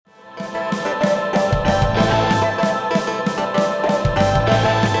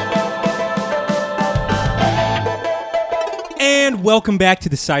welcome back to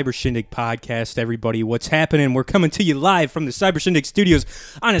the Cyber Shindig podcast, everybody. What's happening? We're coming to you live from the Cyber Shindig studios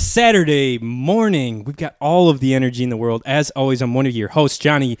on a Saturday morning. We've got all of the energy in the world. As always, I'm one of your hosts,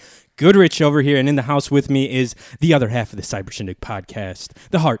 Johnny Goodrich, over here, and in the house with me is the other half of the Cyber Shindig podcast.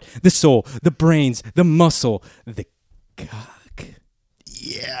 The heart, the soul, the brains, the muscle, the cock.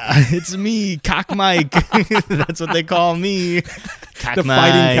 Yeah, it's me, Cock Mike. That's what they call me. Cock The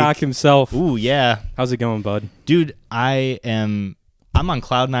Mike. fighting cock himself. Ooh, yeah. How's it going, bud? Dude, I'm on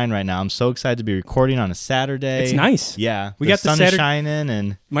cloud nine right now. I'm so excited to be recording on a Saturday. It's nice. Yeah. We the got the sun is shining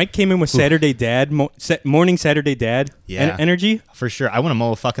and Mike came in with Saturday Dad, morning Saturday Dad energy. for sure. I want to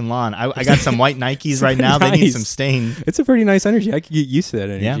mow a fucking lawn. I got some white Nikes right now. They need Nice. some stain. It's a pretty nice energy. I could get used to that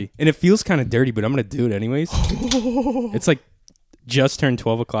energy. Yeah. And it feels kind of dirty, but I'm going to do it anyways. It's like just turned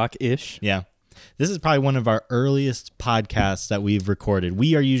 12 o'clock-ish. Yeah. This is probably one of our earliest podcasts that we've recorded.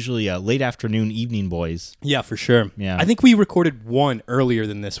 We are usually late afternoon, evening boys. Yeah, for sure. Yeah. I think we recorded one earlier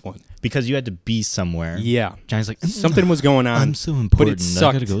than this one. Because you had to be somewhere. Yeah. Johnny's like, Something was going on. I'm so important. But it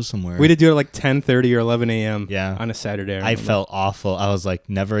sucked. I gotta go somewhere. We had to do it at like 10:30 or 11 a.m. Yeah. on a Saturday. I felt awful. I was like,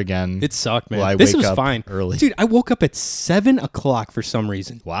 never again. It sucked, man. Will I This wake was up fine. early? Dude, I woke up at 7 o'clock for some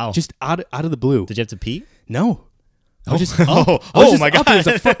reason. Wow. Just out of the blue. Did you have to pee? No. I was just Oh. up. I was Oh just my up. It was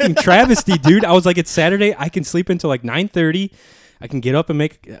a God. fucking travesty, dude. I was like, it's Saturday. I can sleep until like 9:30. I can get up and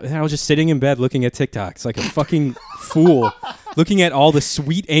and I was just sitting in bed looking at TikToks like a fucking fool, looking at all the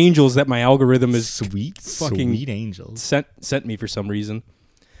sweet angels that my algorithm is Sweet angels. sent me for some reason.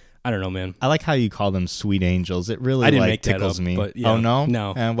 I don't know, man. I like how you call them sweet angels. It really I didn't make that tickles up, me. but yeah. Oh no,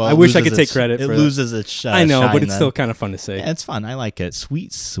 No. Well, I it wish I loses could take its- credit for it that. loses its I know, shine but it's then. still kind of fun to say. Yeah, it's fun. I like it.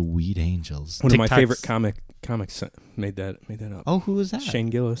 Sweet angels. One of my TikToks- favorite comics made that up. Oh, who was that? Shane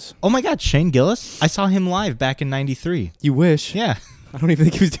Gillis. Oh my God, Shane Gillis. I saw him live back in '93. You wish. Yeah, I don't even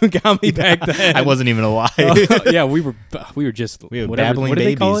think he was doing comedy back then. I wasn't even alive. Yeah, we were just We were whatever. babbling What do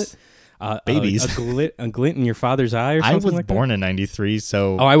they call it? babies. A glint in your father's eye, or I something was like born in '93,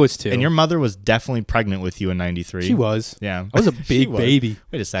 so. that? Oh, I was too. And your mother was definitely pregnant with you in '93. She was. Yeah, I was a She big was. baby,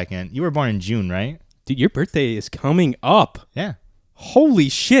 Wait a second. You were born in June, right? dude. Your birthday is coming up. Yeah. Holy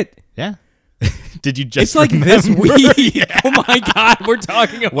shit! Yeah. Did you just It's like this remember? week. Oh my god, we're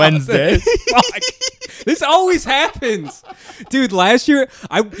talking about Wednesday. this. Fuck. This always happens, dude. Last year,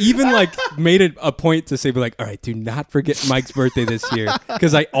 I even like made it a point to say, "Be like, all right, do not forget Mike's birthday this year,"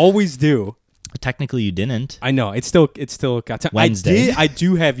 because I always do. Technically, you didn't. I know it's still got time. Wednesday. I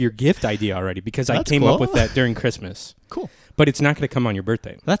do have your gift idea already because I That's came cool. up with that during Christmas. Cool. But it's not going to come on your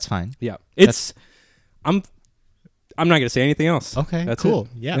birthday. That's fine. Yeah, I'm not going to say anything else. Okay, That's cool.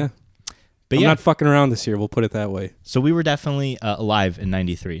 it. Yeah. But I'm not fucking around this year. We'll put it that way. So we were definitely alive in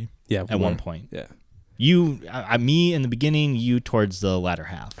 '93. Yeah, At one point. Yeah, You, me in the beginning, you towards the latter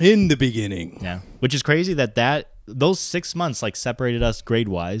half. in the beginning. Yeah. Which is crazy that those 6 months like separated us grade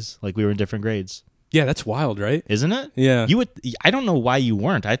wise. Like we were in different grades. Yeah, that's wild, right? Isn't it? Yeah. I don't know why you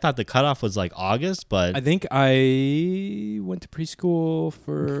weren't. I thought the cutoff was like August, but I think I went to preschool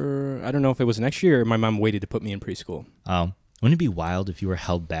for, I don't know if it was next year or my mom waited to put me in preschool. wouldn't it be wild if you were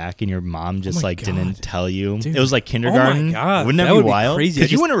held back and your mom just my didn't God. tell you? Dude. It was like kindergarten. Oh my God. Wouldn't that, That be would be wild? crazy.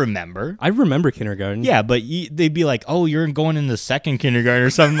 Because you wouldn't remember. I remember kindergarten. Yeah, but they'd be like, "Oh, you're going into second kindergarten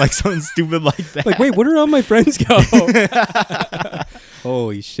or something like something stupid like that." Like, wait, where did all my friends go?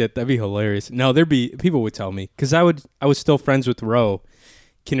 Holy shit, that'd be hilarious. No, people would tell me because I was still friends with Ro,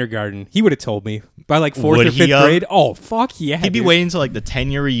 kindergarten. He would have told me by like fourth Would or he fifth have? grade. Oh fuck yeah, He'd be dude. waiting until like the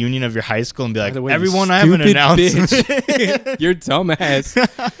 10-year reunion of your high school and be like, By the way, you "Everyone, I have an stupid announcement." bitch. You're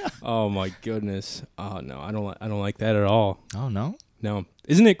dumbass. Oh my goodness. Oh no, I don't like that at all. Oh no. No.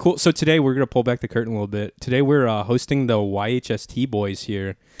 Isn't it cool? So today we're going to pull back the curtain a little bit. Today we're hosting the YHST boys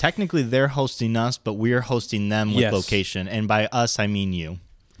here. Technically, they're hosting us, but we're hosting them with Yes. location. And by us, I mean you.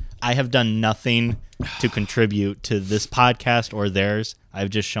 I have done nothing to contribute to this podcast or theirs.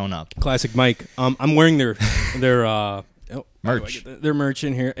 I've just shown up. Classic Mike. I'm wearing their Merch. Their merch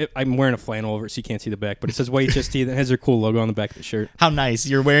in here. I'm wearing a flannel over it so you can't see the back, but it says YHST that has their cool logo on the back of the shirt. How nice.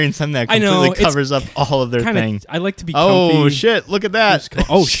 You're wearing something that I know, completely it's covers up all of their thing. I like to be comfy. Oh, shit. Look at that.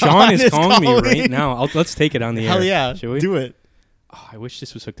 Oh, Sean is calling me calling. right now. Let's take it on the air. Hell yeah. Shall we? Do it. Oh, I wish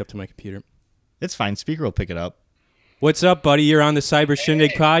this was hooked up to my computer. It's fine. Speaker will pick it up. What's up, buddy? You're on the Cyber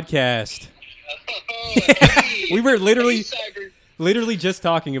Shindig podcast. We were literally just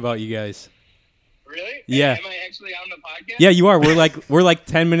talking about you guys. Really? Yeah. Am I actually on the podcast? Yeah, you are. We're like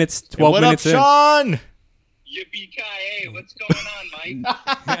 10 minutes, 12 what minutes up, Sean? Yippee-ki-yay. What's going on,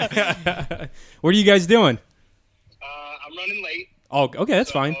 Mike? in. What are you guys doing? I'm running late. Oh, okay,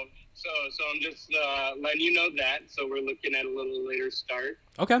 that's fine. So I'm just letting you know that. So we're looking at a little later start.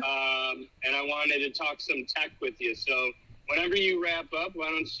 Okay. And I wanted to talk some tech with you. So whenever you wrap up, why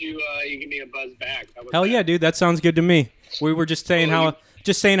don't you give me a buzz back? How about Hell that? yeah, dude. That sounds good to me. We were just saying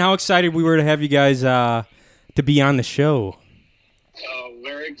how excited we were to have you guys to be on the show.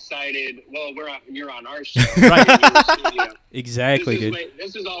 We're excited. Well, you're on our show. Right. You're in the studio. Exactly, dude.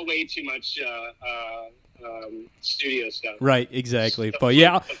 This is all way too much studio stuff. Right, exactly. The But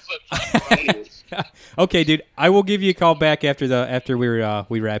yeah. flip-flop Okay, dude. I will give you a call back after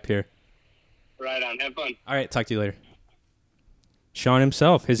we wrap here. Right on. Have fun. All right, talk to you later. Sean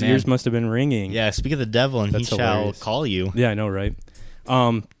himself, his Man. ears must have been ringing. Yeah, speak of the devil, and That's he shall hilarious. call you. Yeah, I know, right?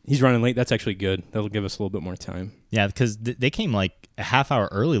 He's running late. That's actually good. That'll give us a little bit more time. Yeah, because they came like a half hour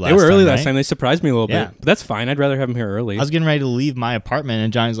early last They were early last right? time. They surprised me a little Yeah. bit. But that's fine. I'd rather have them here early. I was getting ready to leave my apartment,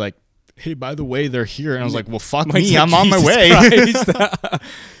 and Johnny's like, hey, by the way, they're here. And I was like, well, fuck Mike's me. like, I'm on my "Jesus way. Christ."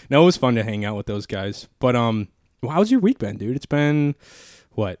 No, it was fun to hang out with those guys. But how's your week been, dude? It's been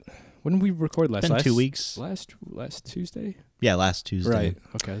what? When did we record last? Been 2 weeks. Last Tuesday. Yeah, last Tuesday. Right.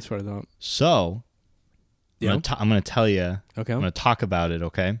 Okay, that's what I thought. So, Yeah. I'm going to tell you. Okay. I'm going to talk about it,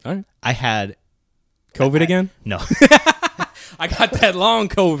 okay? All right. I had... COVID again? No. I got that long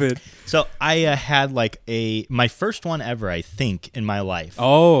COVID. So, I had like my first one ever, I think, in my life.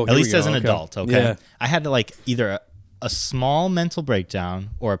 Oh, At here we least go. as an Okay. adult, okay? Yeah. I had like either a small mental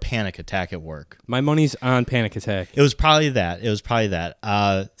breakdown or a panic attack at work. My money's on panic attack. It was probably that.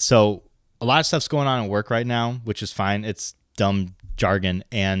 So a lot of stuff's going on at work right now, which is fine. It's dumb jargon.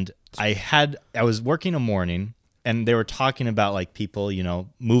 And I was working a morning, and they were talking about like people,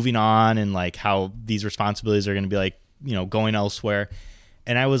 moving on, and like how these responsibilities are going to be like, going elsewhere.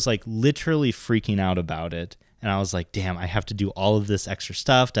 And I was like literally freaking out about it. And I was like, damn, I have to do all of this extra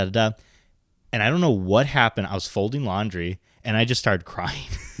stuff, da-da-da. And I don't know what happened. I was folding laundry, and I just started crying.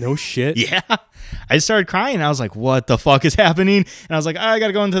 No shit. Yeah. I started crying. I was like, what the fuck is happening? And I was like, I got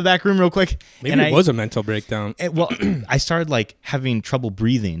to go into the back room real quick. Maybe and it was a mental breakdown. I started like having trouble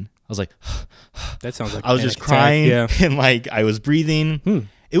breathing. I was like, That sounds like I was panic just crying attack. Yeah. and like I was breathing.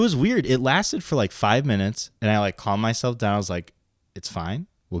 It was weird. It lasted for like 5 minutes, and I like calmed myself down. I was like, it's fine.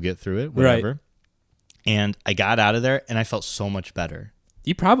 We'll get through it. Whatever. Right. And I got out of there, and I felt so much better.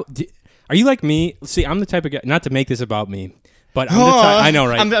 Are you like me? See, I'm the type of guy, not to make this about me, but I'm the type, I know,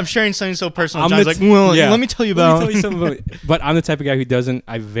 right? I'm sharing something so personal. I'm John's the like, t- well, yeah. let me tell you Let me about. tell you something about it. But I'm the type of guy who doesn't.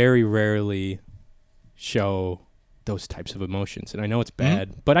 I very rarely show those types of emotions, and I know it's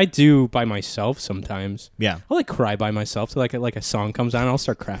bad, but I do by myself sometimes. Yeah. I'll like cry by myself. So like a song comes on, I'll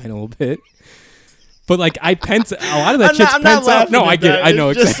start crying a little bit. But like a lot of that shit's I'm not pent up. laughing No, at I get it. that. I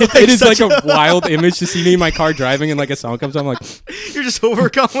know. It's just It like is like such a wild image to see me in my car driving and like a song comes on. I'm like, You're just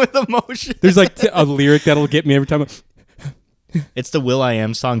overcome with emotion. there's like a lyric that'll get me every time. It's the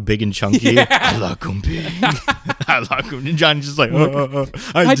Will.i.am song, Big and Chunky. I like 'em big. I like 'em. And John's just like,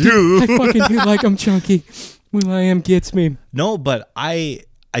 I do. I fucking do like I'm chunky. Will.i.am gets me. No, but I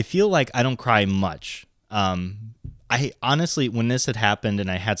feel like I don't cry much. I honestly, when this had happened and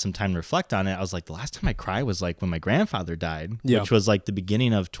I had some time to reflect on it, I was like, the last time I cried was like when my grandfather died, Yeah. which was like the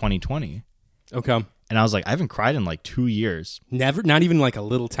beginning of 2020. Okay. And I was like, I haven't cried in like 2 years. Never, not even like a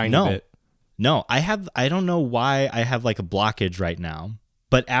little tiny bit. No, I don't know why I have like a blockage right now.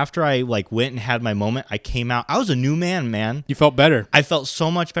 But after I like went and had my moment, I came out. I was a new man. You felt better. I felt so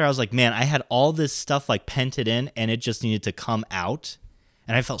much better. I was like, man, I had all this stuff like pented in, and it just needed to come out.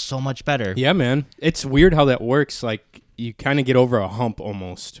 And I felt so much better. Yeah, man. It's weird how that works. Like you kind of get over a hump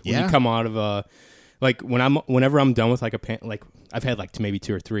almost when Yeah. you come out of a like whenever I'm done with like like I've had like maybe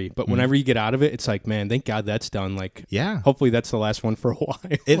 2 or 3, but whenever you get out of it, it's like, man, thank God that's done. Like, Yeah. hopefully that's the last one for a while.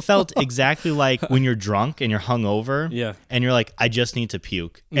 It felt exactly like when you're drunk and you're hungover. Yeah. And you're like, I just need to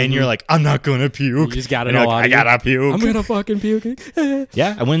puke. And you're like, I'm not going to puke. You just got it And you're all like, out I of you. got to puke. I'm gonna fucking puke.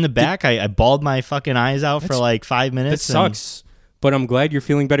 Yeah. I went in the back. I bawled my fucking eyes out for like 5 It minutes. sucks, but I'm glad you're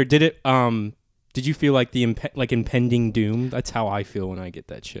feeling better. Did you feel like the impending doom? That's how I feel when I get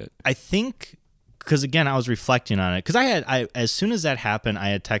that shit. I think, because again, I was reflecting on it. Because as soon as that happened, I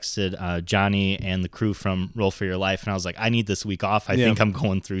had texted Johnny and the crew from Roll for Your Life, and I was like, I need this week off. I think I'm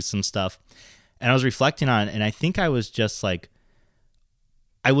going through some stuff. And I was reflecting on it, and I think I was just like,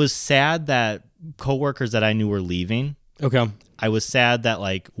 I was sad that coworkers that I knew were leaving. Okay. I was sad that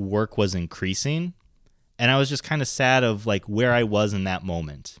like work was increasing, and I was just kind of sad of like where I was in that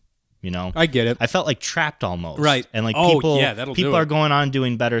moment. You know, I get it. I felt like trapped almost. Right. And like Oh, people, yeah, that'll people do are it. going on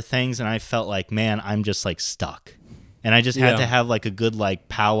doing better things. And I felt like, man, I'm just like stuck. And I just had Yeah. to have like a good like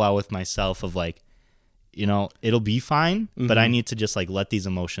powwow with myself of like, it'll be fine, but I need to just like let these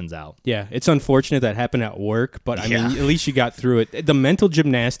emotions out. Yeah, it's unfortunate that happened at work, but I Yeah. mean, at least you got through it. The mental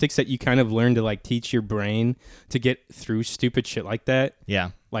gymnastics that you kind of learn to like teach your brain to get through stupid shit like that,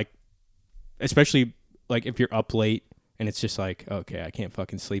 Yeah. like especially like if you're up late and it's just like, okay, I can't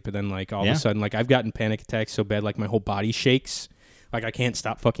fucking sleep. And then like all Yeah. of a sudden, like I've gotten panic attacks so bad, like my whole body shakes, like I can't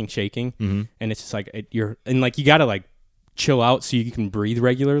stop fucking shaking, Mhm. and it's just like you gotta like chill out so you can breathe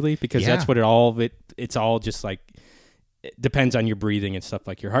regularly, because that's what it's all just like, it depends on your breathing and stuff.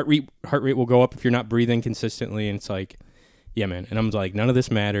 Like your heart rate will go up if you're not breathing consistently, and it's like, yeah, man. And I'm like, none of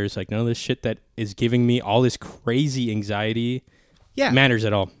this matters. Like none of this shit that is giving me all this crazy anxiety matters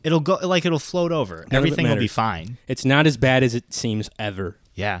at all. It'll float over. Everything will be fine. It's not as bad as it seems ever.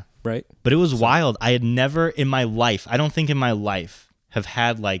 Yeah. Right? But it was wild. I had never in my life, I don't think in my life, have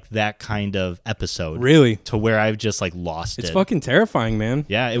had like that kind of episode. Really? To where I've just like lost it. It's fucking terrifying, man.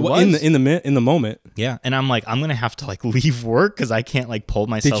 Yeah, it Well, was. in the moment. Yeah, and I'm like, I'm going to have to like leave work because I can't like pull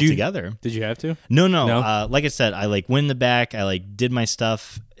myself together. Did you have to? No. No? Like I said, I like went in the back. I like did my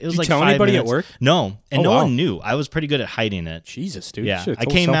stuff. It was Did you like tell 5 anybody minutes. at work? No, and Oh, no wow. one knew. I was pretty good at hiding it. Jesus, dude. Yeah, Should've I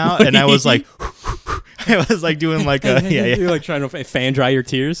told came out somebody. and I was like, I was like doing like a You're like trying to fan dry your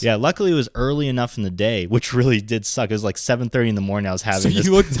tears. Yeah, luckily it was early enough in the day, which really did suck. It was like 7:30 in the morning. I was having. So this,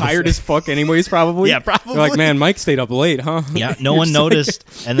 you look tired as fuck, anyways. Probably. Yeah, probably. You're like, man, Mike stayed up late, huh? Yeah, no You're one just like- noticed,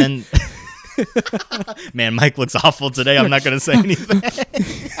 and then. Man, Mike looks awful today. I'm not going to say anything.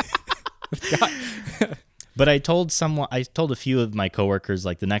 But I told a few of my coworkers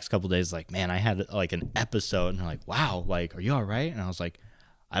like the next couple of days, like, man, I had like an episode, and they're like, wow, like, are you all right? And I was like,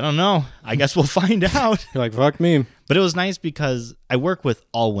 I don't know. I guess we'll find out. You're like, fuck me. But it was nice because I work with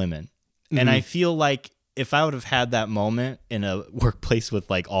all women, and Mm-hmm. I feel like if I would have had that moment in a workplace with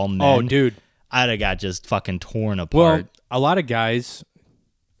like all men, Oh, dude. I'd have got just fucking torn Well, apart. a lot of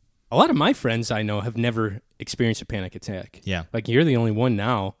my friends I know have never experienced a panic attack. Yeah. Like, you're the only one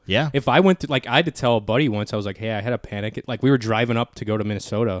now. Yeah. If I went to, like, I had to tell a buddy once, I was like, hey, I had a panic. Like, we were driving up to go to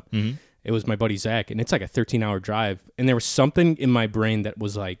Minnesota. Mhm. It was my buddy Zach, and it's like a 13-hour drive. And there was something in my brain that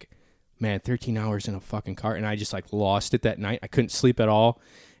was like, man, 13 hours in a fucking car. And I just, like, lost it that night. I couldn't sleep at all.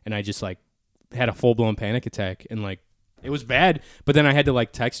 And I just, like, had a full-blown panic attack. And, like, it was bad. But then I had to,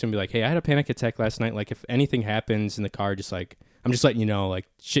 like, text him and be like, hey, I had a panic attack last night. Like, if anything happens in the car, just, like, I'm just letting you know, like,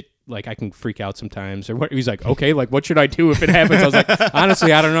 shit, like, I can freak out sometimes. Or what? He's like, okay, like, what should I do if it happens? I was like,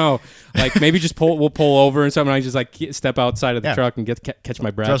 honestly, I don't know. Like, maybe just we'll pull over and something. I just, like, step outside of the Yeah. truck and catch my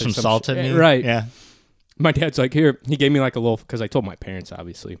breath. Throw or some salt at me. Right. Yeah. My dad's like, here, he gave me like a little, because I told my parents,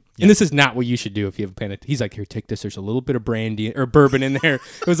 obviously. And this is not what you should do if you have a panic. He's like, here, take this. There's a little bit of brandy or bourbon in there.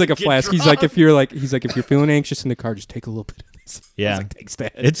 It was like a flask. He's like, if you're feeling anxious in the car, just take a little bit of this. I Yeah. was like, thanks,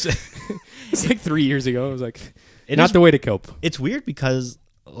 Dad. It's It's like 3 years ago. I was like, It not is- the way to cope. it's weird because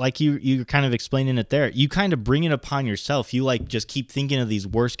like you're kind of explaining it there. You kind of bring it upon yourself. You like just keep thinking of these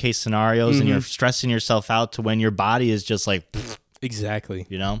worst case scenarios and you're stressing yourself out to when your body is just like, Exactly.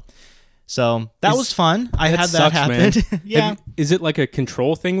 you know. So that was fun. I had that sucks, man. happen. Yeah. Is it like a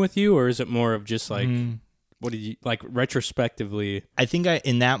control thing with you, or is it more of just like, Mm. what did you, like, retrospectively? I think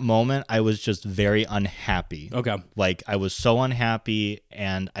in that moment I was just very unhappy. Okay. Like I was so unhappy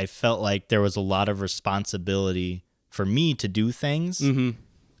and I felt like there was a lot of responsibility for me to do things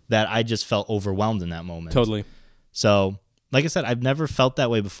that I just felt overwhelmed in that moment. Totally. So, like I said, I've never felt that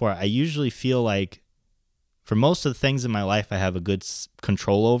way before. I usually feel like for most of the things in my life, I have a good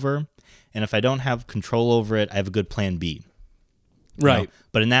control over. And if I don't have control over it, I have a good plan B. you Right. know?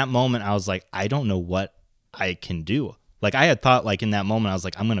 But in that moment, I was like, I don't know what I can do. Like I had thought like in that moment, I was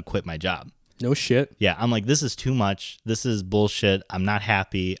like, I'm going to quit my job. No shit. Yeah. I'm like, this is too much. This is bullshit. I'm not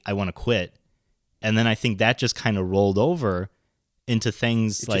happy. I want to quit. And then I think that just kind of rolled over into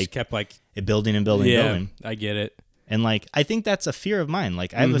things It like just kept like, it building and building and yeah, building. I get it. And like, I think that's a fear of mine.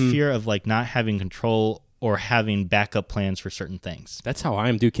 Like, I have a fear of like not having control or having backup plans for certain things. That's how I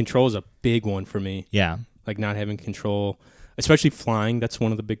am, dude. Control is a big one for me. Yeah. Like not having control, especially flying. That's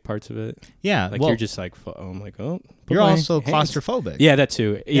one of the big parts of it. Yeah. Like well, you're just like, I'm like, oh. put you're my also hands- claustrophobic. Yeah, that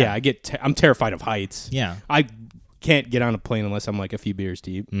too. Yeah, Yeah. I get. I'm terrified of heights. Yeah. I can't get on a plane unless I'm like a few beers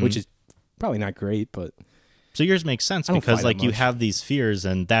deep, which is probably not great, but So yours makes sense I don't because fly like that you much. have these fears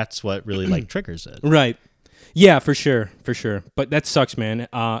and that's what really like triggers it. right. Yeah, for sure. But that sucks, man.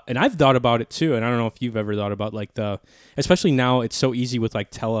 And I've thought about it too, and I don't know if you've ever thought about like especially now it's so easy with like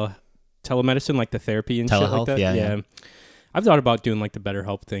telemedicine, like the therapy and shit like Telehealth, that. yeah. I've thought about doing like the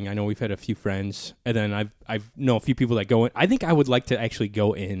BetterHelp thing. I know we've had a few friends, and then I've know a few people that go in. I think I would like to actually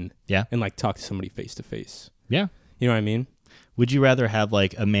go in, Yeah. and like talk to somebody face to face. Yeah. You know what I mean? Would you rather have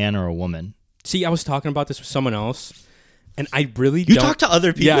like a man or a woman? See, I was talking about this with someone else, and I really You don't. talk to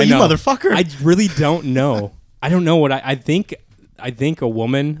other people, Yeah, I you know. motherfucker. I really don't know. I don't know what I think. I think a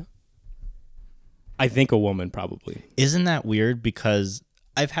woman. I think a woman probably. Isn't that weird? Because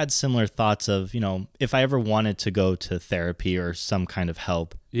I've had similar thoughts of, you know, if I ever wanted to go to therapy or some kind of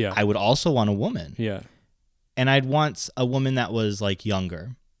help, Yeah. I would also want a woman. Yeah. And I'd want a woman that was like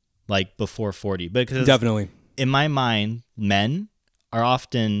younger, like before 40. Because Definitely. in my mind, men are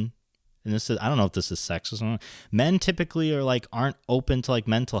often, and this is, I don't know if this is sexist or not, men typically are like, aren't open to like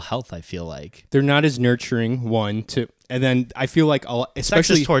mental health, I feel like. They're not as nurturing, one, two. And then I feel like,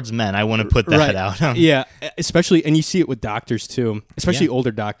 especially Sexist towards men, I want to put that right, out. Yeah, especially, and you see it with doctors too, especially Yeah.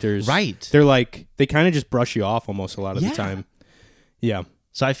 older doctors. Right. They're like, they kind of just brush you off almost a lot of Yeah. the time. Yeah.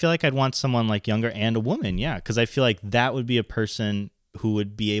 So I feel like I'd want someone like younger and a woman, yeah, because I feel like that would be a person who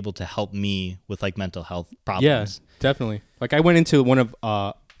would be able to help me with like mental health problems. Yeah, definitely. Like I went into one of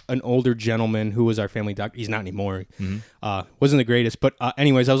an older gentleman who was our family doctor. He's not anymore. Wasn't the greatest, but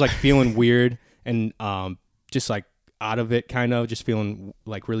anyways, I was like feeling weird and just like out of it, kind of just feeling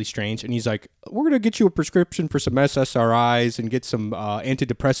like really strange. And he's like, "We're gonna get you a prescription for some SSRIs and get some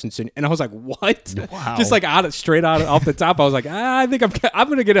antidepressants." And I was like, "What?" Wow. Just like straight out off the top. I was like, I think I'm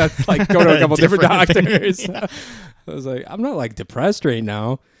gonna get go to a couple different doctors. I was like, I'm not like depressed right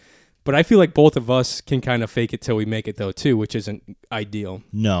now. But I feel like both of us can kind of fake it till we make it though too, which isn't ideal.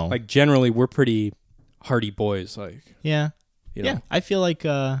 No. Like generally we're pretty hardy boys, like yeah. you know. Yeah. I feel like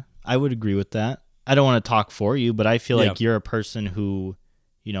I would agree with that. I don't want to talk for you, but I feel like Yeah. you're a person who,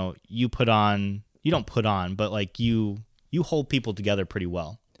 you know, you don't put on, but like you hold people together pretty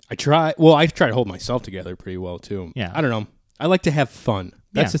well. I try to hold myself together pretty well too. Yeah. I don't know. I like to have fun.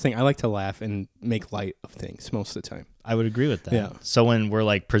 That's Yeah. the thing. I like to laugh and make light of things most of the time. I would agree with that. Yeah. So when we're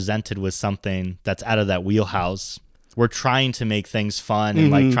like presented with something that's out of that wheelhouse, we're trying to make things fun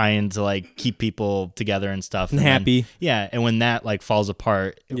and like trying to like keep people together and stuff. And then- happy. yeah. And when that like falls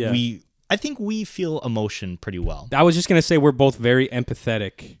apart, Yeah. I think we feel emotion pretty well. I was just gonna say we're both very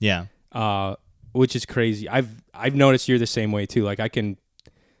empathetic, Yeah. which is crazy. I've noticed you're the same way too. Like I can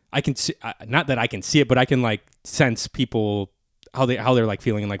see, not that I can see it, but I can like sense people how they're like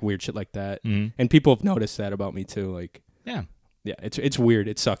feeling and like weird shit like that. Mhm. And people have noticed that about me too. Like Yeah. yeah, it's weird.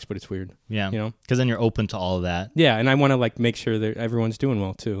 It sucks, but it's weird. Yeah. You know? Because then you're open to all of that. Yeah, and I want to like make sure that everyone's doing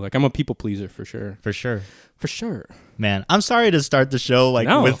well too. Like I'm a people pleaser for sure. For sure. For sure. Man, I'm sorry to start the show like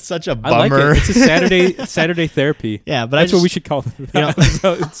No. with such a I like bummer. it. It's a Saturday therapy. Yeah, but That's I what we just- should call it. know-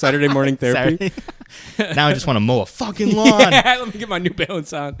 Saturday morning therapy. Saturday. Now I just want to mow a fucking lawn. Yeah, let me get my New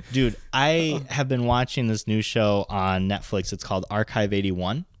Balance on. Dude, I have been watching this new show on Netflix. It's called Archive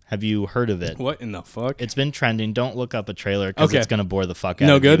 81. Have you heard of it? What in the fuck? It's been trending. Don't look up a trailer because Okay. it's going to bore the fuck out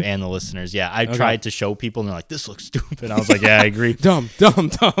No of good? you and the listeners. Yeah, I Okay. tried to show people and they're like, this looks stupid. I was like, yeah, I agree. dumb. But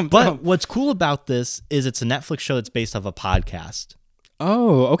Dumb. what's cool about this is it's a Netflix show that's based off a podcast.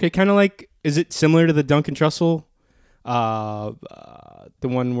 Oh, okay. Kind of like, is it similar to the Duncan Trussell? The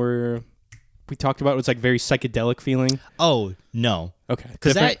one where we talked about, it was like very psychedelic feeling. Oh, no. Okay.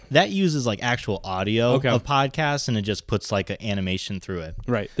 Because Different? that uses like actual audio Okay. of podcasts and it just puts like an animation through it.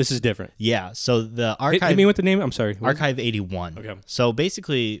 Right. This is different. Yeah. So the Hit Archive me with the name. I'm sorry. What was it? Archive 81. Okay. So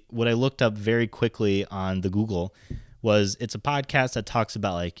basically, what I looked up very quickly on the Google was it's a podcast that talks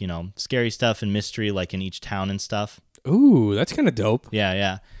about like, you know, scary stuff and mystery like in each town and stuff. Ooh, that's kind of dope. Yeah,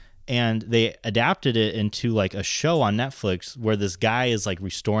 yeah. And they adapted it into like a show on Netflix where this guy is like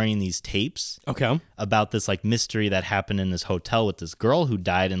restoring these tapes Okay. about this like mystery that happened in this hotel with this girl who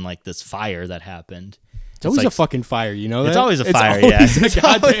died in like this fire that happened. It's always like- a fucking fire, you know that? It's always a It's fire, always yeah. a It's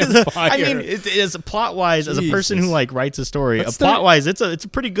goddamn always a- fire. I mean, it is plot wise, as a person who Jesus. like writes a story, Let's plot start- wise, it's a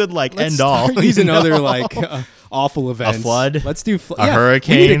pretty good like Let's end all. start using you know? other like awful events. flood? Let's do A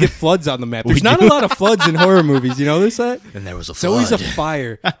hurricane? We need to get floods on the map. There's not a lot of floods in horror movies. You know this? That And there was a it's always a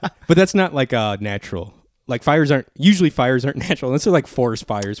fire, but that's not like natural. Like fires aren't natural unless they're like forest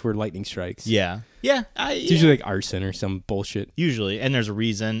fires where lightning strikes. Yeah. Yeah. It's usually like arson or some bullshit. Usually, and there's a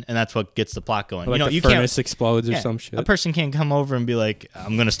reason, and that's what gets the plot going. Or like you know, the you furnace can't. explodes or Yeah, some shit. a person can't come over and be like,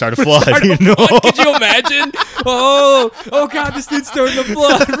 "I'm gonna start a flood." You know? Could you imagine? Oh God, this dude's starting a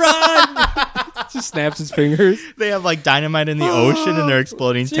flood. Run! Just snaps his fingers. They have like dynamite in the ocean, and they're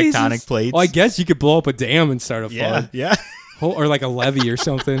exploding Jesus. tectonic plates. Well, I guess you could blow up a dam and start a yeah, flood. yeah. Or like a levee or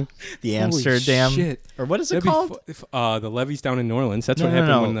something. The Holy Amsterdam, shit. or what is it That'd called? the levees down in New Orleans. That's No, what no,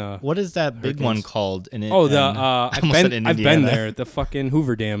 happened no. when the What is that big one hurricanes. called? In it, I've almost said in been Indiana. there. The fucking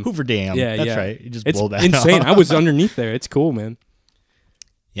Hoover Dam. Hoover Dam. Yeah, that's yeah. right. You just It's blow that. insane. off. I was underneath there. It's cool, man.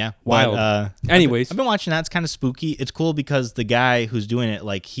 Yeah, Wild. But, Anyways, I've been watching that. It's kind of spooky. It's cool because the guy who's doing it,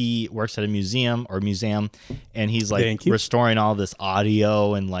 like, he works at a museum, and he's like Thank you. restoring all this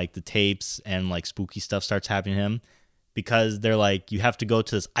audio and like the tapes, and like spooky stuff starts happening to him because they're like, you have to go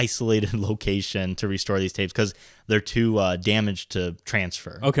to this isolated location to restore these tapes because they're too damaged to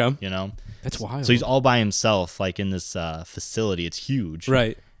transfer. okay, You know, that's wild. so he's all by himself, like in this facility. It's huge,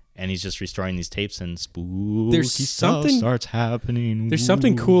 right. and he's just restoring these tapes, and spooky There's stuff something- starts happening. There's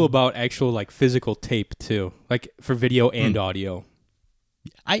something cool about actual like physical tape too, like for video and audio,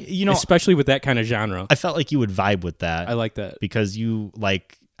 especially with that kind of genre. I felt like you would vibe with that. I like that. because you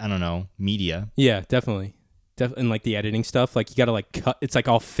like, I don't know, media. Yeah, definitely. And like the editing stuff, like you gotta like cut. It's like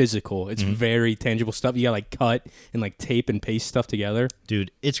all physical. It's very tangible stuff. You gotta like cut and like tape and paste stuff together. Dude,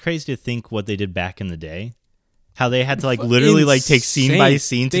 it's crazy to think what they did back in the day. How they had to like literally like take scene by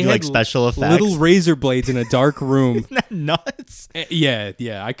scene to They do like had special effects. Little razor blades in a dark room. Isn't that nuts? Yeah,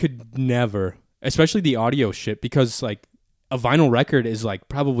 I could never. Especially the audio shit, because like a vinyl record is like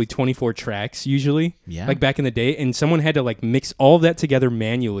probably 24 tracks usually. Yeah. Like back in the day, and someone had to like mix all of that together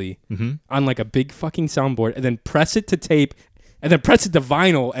manually on like a big fucking soundboard, and then press it to tape, and then press it to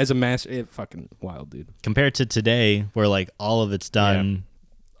vinyl as a master. Fucking wild, dude. Compared to today, where like all of it's done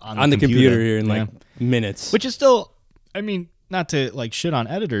On the computer here in like minutes. Which is still, I mean, not to like shit on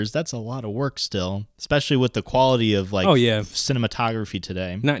editors, that's a lot of work still, especially with the quality of like cinematography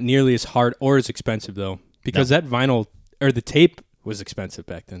today. Not nearly as hard or as expensive though, because that vinyl or the tape was expensive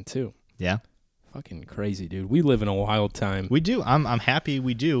back then too. Yeah. Fucking crazy, dude. We live in a wild time. We do. I'm happy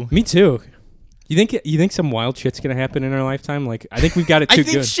we do. Me too. You think some wild shit's gonna happen in our lifetime? Like I think we've got it too I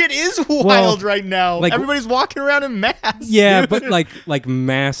think good. shit is wild right now. like- Everybody's walking around in masks. Yeah, dude. but like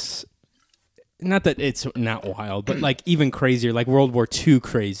mass. Not that it's not wild, but like even crazier, like World War II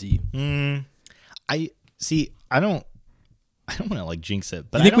crazy. I see. I don't want to like jinx it,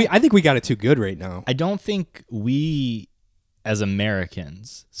 but I think we got it too good right now. I don't think we, as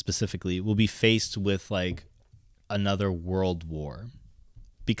Americans specifically, will be faced with like another world war,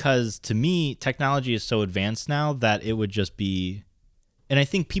 because to me, technology is so advanced now that it would just be, and I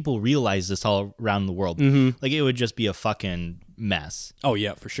think people realize this all around the world, like it would just be a fucking mess. Oh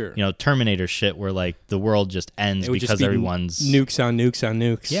yeah, for sure. You know, Terminator shit, where like the world just ends It would because just be everyone's nukes on nukes on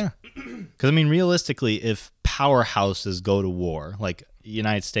nukes. Yeah. Because, I mean, realistically, if powerhouses go to war, like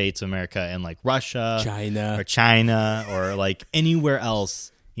United States, America, and like Russia, China, or like anywhere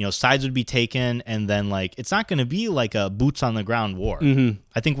else, you know, sides would be taken. And then like, it's not going to be like a boots on the ground war.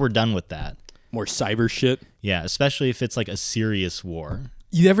 I think we're done with that. More cyber shit. Yeah. Especially if it's like a serious war.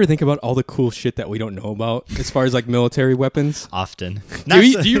 You ever think about all the cool shit that we don't know about as far as like military weapons? Often. Do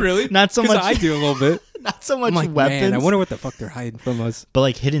you really? Not so 'Cause much. I do a little bit. Not so much I'm like, weapons. man, I wonder what the fuck they're hiding from us. But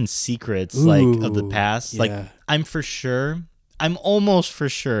like hidden secrets, like of the Ooh, past. yeah. Like I'm almost for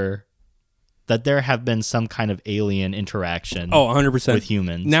sure that there have been some kind of alien interaction. Oh, 100%. With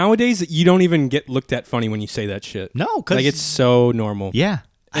humans. Nowadays, you don't even get looked at funny when you say that shit. No, because Like, it's so normal. yeah,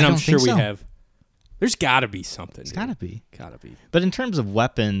 And I'm sure we so. have. There's got to be something. It's gotta be. Gotta be. But in terms of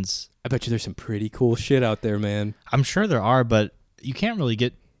weapons, I bet you there's some pretty cool shit out there, man. I'm sure there are, but you can't really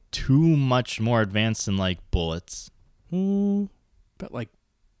get too much more advanced than like bullets. But like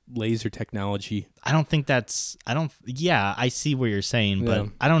laser technology I don't think that's. Yeah, I see what you're saying, but Yeah.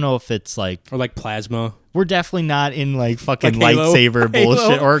 I don't know if it's like. or like plasma. We're definitely not in like fucking Like Halo? lightsaber Halo?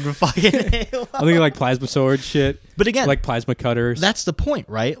 bullshit or fucking Halo. I think like plasma sword shit. But again, Like plasma cutters. that's the point,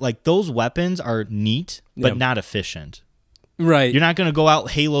 right? Like those weapons are neat, but Yeah. not efficient. right. You're not gonna go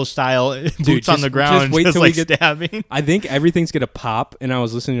out Halo style, boots on just- the ground, just wait just till we like get- stabbing. I think everything's gonna pop, and I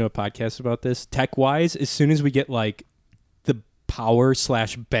was listening to a podcast about this. Tech wise, as soon as we get like the power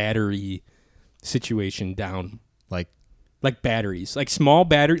 / battery situation down, like batteries, like small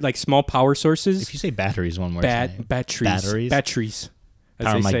power sources. If you say batteries one more time, Batteries, as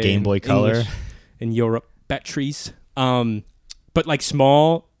Power they my say Game in Boy Color. English, in Europe, batteries. But like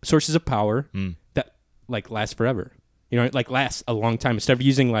small sources of power that like last forever. You know, like last a long time instead of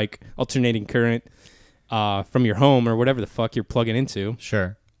using like alternating current from your home or whatever the fuck you're plugging into. Sure,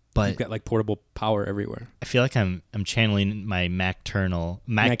 You've but got like portable power everywhere. I feel like I'm channeling my Mac Turner?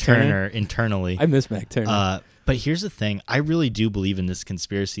 Turner internally. I miss Mac Turner. But here's the thing: I really do believe in this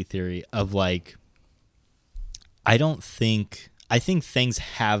conspiracy theory of like. I think things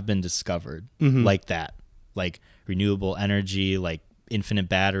have been discovered like that, like renewable energy, like infinite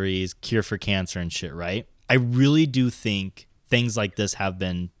batteries, cure for cancer and shit. Right? I really do think things like this have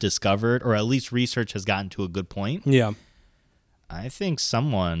been discovered, or at least research has gotten to a good point. Yeah. I think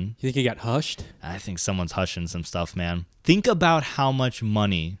someone's hushing some stuff, man. Think about how much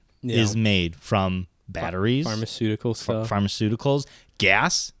money is made from batteries, Pharmaceutical stuff. pharmaceuticals,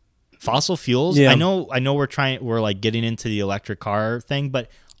 gas, fossil fuels. Yeah. I know we're like getting into the electric car thing, but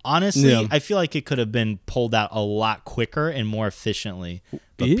honestly, Yeah. I feel like it could have been pulled out a lot quicker and more efficiently.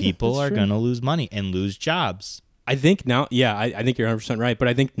 But Yeah, people that's are true. going to lose money and lose jobs. I think now, I think you're 100% right. But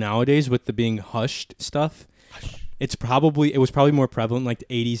I think nowadays with the being hushed stuff, it was probably more prevalent like the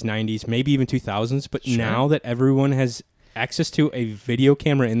 80s, 90s, maybe even 2000s. But Sure. now that everyone has access to a video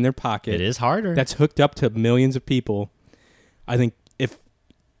camera in their pocket. It is harder. That's hooked up to millions of people. I think if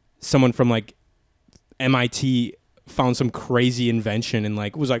someone from like MIT found some crazy invention and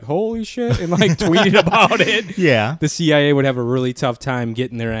like was like, holy shit, and like tweeted about it, yeah. the CIA would have a really tough time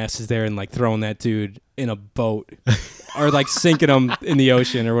getting their asses there and like throwing that dude in a boat or like sinking him in the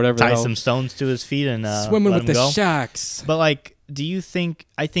ocean or whatever. Tie some stones to his feet and swimming let with him the go. sharks. But like, do you think?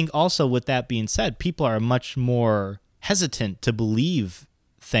 I think also with that being said, people are much more hesitant to believe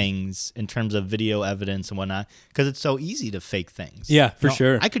things in terms of video evidence and whatnot because it's so easy to fake things. Yeah, for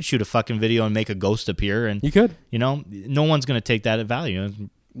sure. I could shoot a fucking video and make a ghost appear, and You could. no one's gonna take that at value.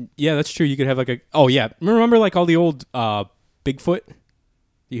 Yeah, that's true. You could have like a. Oh yeah, remember like all the old Bigfoot?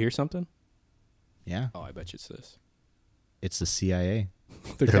 You hear something? Yeah, Oh, I bet you it's this. it's the CIA.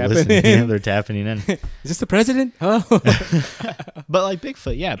 They're They're tapping listening. in. Yeah, they're tapping in. Is this the president? Oh. But like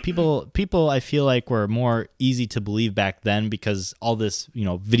Bigfoot, yeah, people I feel like were more easy to believe back then because all this,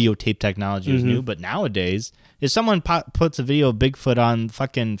 videotape technology was new. But nowadays, if someone puts a video of Bigfoot on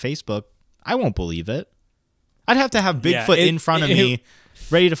fucking Facebook, I won't believe it. I'd have to have Bigfoot in front of me,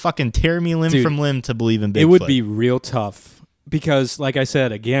 ready to fucking tear me limb Dude, from limb to believe in Bigfoot. It would be real tough because, like I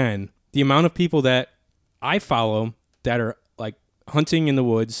said, again, the amount of people that I follow that are like hunting in the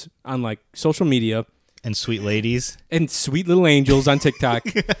woods on like social media and sweet ladies and sweet little angels on TikTok.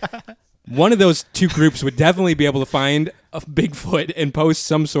 One of those two groups would definitely be able to find a Bigfoot and post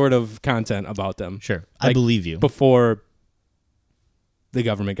some sort of content about them. Sure, I Like, believe you. Before the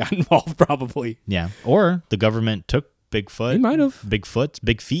government got involved, probably. Yeah, or the government took Bigfoot. They might have. Big feet.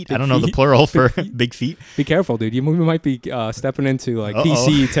 Big I don't know the feet. plural for big feet. Be careful, dude. You might be stepping into like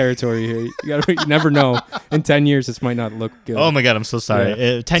PC territory here. You never know. In 10 years, this might not look good. Oh my god, I'm so sorry.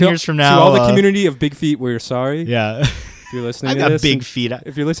 Yeah. 10 years from now, to all the community of Big Feet, we're sorry. Yeah, If you're listening I to got this, big feet.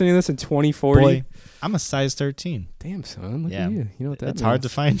 if you're listening to this in 2040, Boy, I'm a size 13. damn son, look Yeah. at you. You know what that It's means. hard to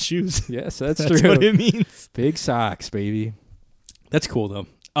find shoes. Yes, that's That's true. what it means. Big socks, baby. That's cool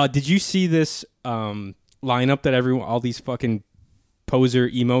though. Did you see this lineup that all these fucking poser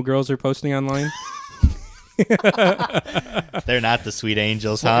emo girls are posting online? They're not the sweet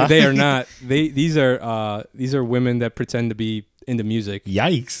angels, huh? They are not. These are women that pretend to be into music.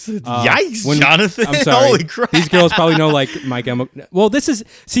 Yikes! Yikes, Jonathan! I'm sorry. Holy crap! These girls probably know like My Chemical. Well, this is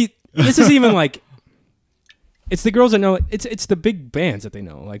even like. It's the girls that know. It's the big bands that they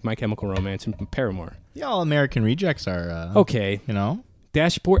know, like My Chemical Romance and Paramore. Yeah, all American Rejects are. Okay,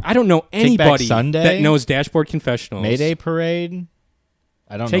 Dashboard. I don't know anybody Sunday? that knows Dashboard Confessionals. Mayday Parade.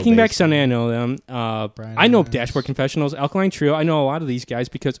 I don't know. Taking Back Bass. Sunday, I know them. I know Dashboard Confessionals, Alkaline Trio. I know a lot of these guys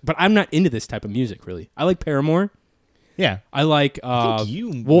but I'm not into this type of music really. I like Paramore. Yeah, I like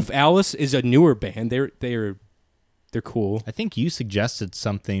you- Wolf Alice is a newer band. They're cool. I think you suggested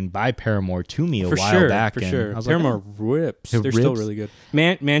something by Paramore to me a For while sure, back. for and sure. I was like, Paramore rips. It They're still rips? really good.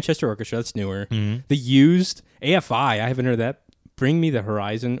 Manchester Orchestra, that's newer. Mhm. The Used, AFI, I haven't heard that. Bring Me the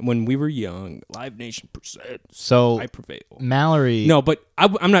Horizon, When We Were Young, Live Nation Percent, So I Prevail. Mallory. No, but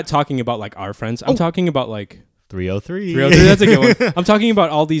I'm not talking about like our friends. I'm talking about like 303. 303. That's a good one. I'm talking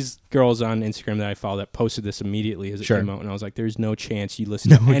about all these girls on Instagram that I follow that posted this immediately as it Sure. came out, and I was like, "There's no chance you listen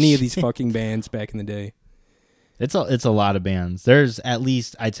to any of these fucking bands back in the day." It's a lot of bands. There's at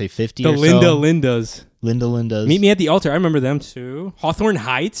least I'd say 50 The or Linda so. Lindas. Linda's. Meet Me at the Altar. I remember them too. Hawthorne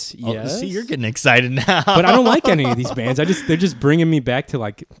Heights. Oh, Yes. see, you're getting excited now. But I don't like any of these bands. They're just bringing me back to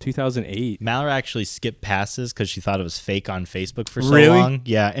like 2008. Mallory actually skipped passes because she thought it was fake on Facebook for so Really? long.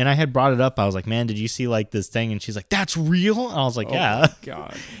 Yeah, and I had brought it up. I was like, "Man, did you see like this thing?" And she's like, "That's real." And I was like, Oh "Yeah." my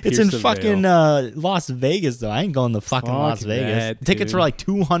God. It's Pierce in the fucking veil. Las Vegas though. I ain't going to fucking Fuck Las Vegas. that, Tickets dude. were like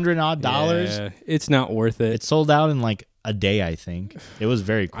 $200 odd. Yeah, it's not worth it. It sold out in like a day, I think. It was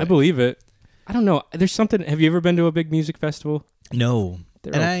very quick. I believe it. I don't know. There's something. Have you ever been to a big music festival? No.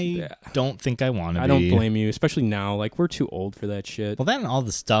 They're And okay. I don't think I want to be. I don't blame you, especially now. Like we're too old for that shit. Well, that and all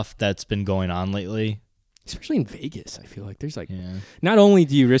the stuff that's been going on lately. Especially in Vegas, I feel like there's like Yeah. not only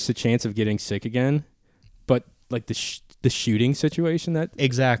do you risk the chance of getting sick again, but like the shooting situation that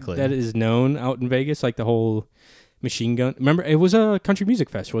Exactly. is known out in Vegas, like the whole machine gun. Remember, it was a country music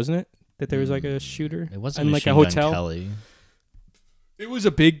fest, wasn't it? That there was like a shooter. It wasn't in like a Machine Gun hotel. Kelly. It was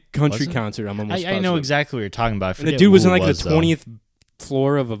a big country Was it? concert. I'm almost. I know positive. exactly what you're talking about. I And forget the dude was who in it like the though. 20th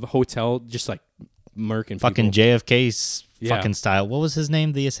floor of a hotel, just like murking Fucking people. JFK's Yeah. fucking style. What was his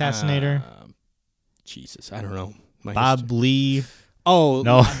name? The assassinator? Jesus, I don't know. My Bob history. Lee. Oh,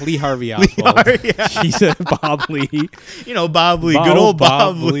 No. Lee Harvey Oswald. Yeah. Jesus, Bob Lee. You know, Bob Lee. Good old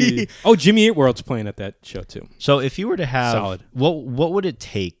Bob Lee. Oh, Jimmy Eat World's playing at that show too. So if you were to have Solid. what would it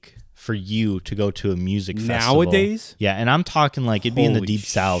take for you to go to a music festival Nowadays? Yeah, and I'm talking like it'd be in the Holy deep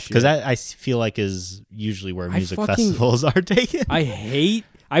south because shit. that I feel like is usually where music fucking- festivals are taken.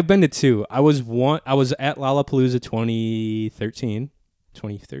 I've been to two. I was at Lollapalooza 2013.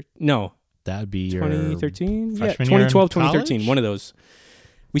 2013? No, That'd be your 2013? Yeah, freshman year in 2012, 2013. college? One of those.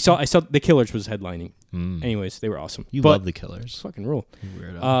 I saw The Killers was headlining. Mm. Anyways, they were awesome. You But love the Killers. fucking rule. You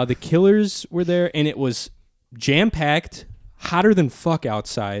weirdo. The Killers were there, and it was jam-packed, hotter than fuck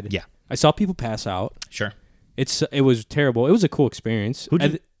outside. Yeah. I saw people pass out. Sure. It was terrible. It was a cool experience. Who'd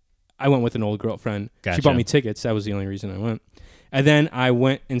you- I went with an old girlfriend. She Gotcha. bought me tickets. That was the only reason I went. And then I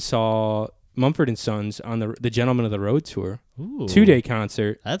went and saw Mumford and Sons on the Gentlemen of the Road tour. Ooh, 2-day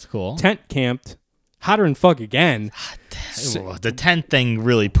concert. That's cool. Tent camped. Hotter than fuck again. Ooh, the tent thing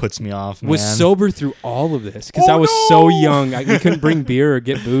really puts me off, man. Was sober through all of this because I was so young. We couldn't bring beer or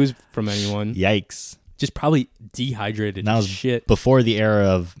get booze from anyone. Yikes. Just probably dehydrated That as was shit. before the era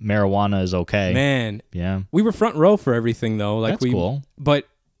of marijuana is okay. Man, Yeah. we were front row for everything though. Like That's cool. But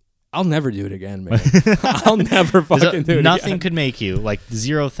I'll never do it again, man. I'll never fucking do it Nothing again. could make you, like,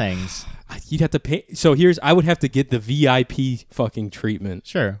 zero things. You'd have to pay. So I would have to get the VIP fucking treatment.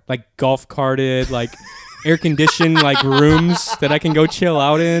 Sure. Like golf carted, like air conditioned, like rooms that I can go chill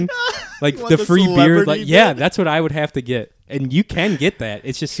out in. Like Want the the free beer. celebrity Like, yeah, bed? that's what I would have to get. And you can get that.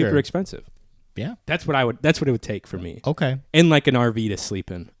 It's just super Sure. expensive. Yeah. That's what it would take for me. Okay. And like an RV to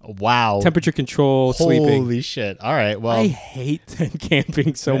sleep in. Wow. Temperature control, sleeping. Holy shit. All right. Well, I hate tent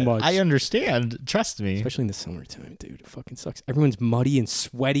camping so much. I understand. Trust me. Especially in the summertime, dude. It fucking sucks. Everyone's muddy and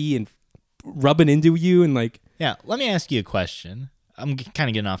sweaty and rubbing into you and like. Yeah. Let me ask you a question. I'm kind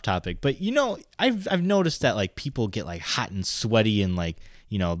of getting off topic, but I've noticed that like people get like hot and sweaty and like,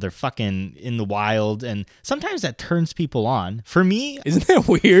 they're fucking in the wild, and sometimes that turns people on. For me, Isn't that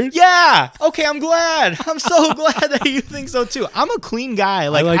weird? yeah. Okay, I'm glad. I'm so glad that you think so too. I'm a clean guy.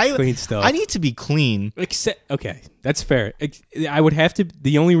 Like like clean stuff. I need to be clean. Okay, that's fair. I would have to.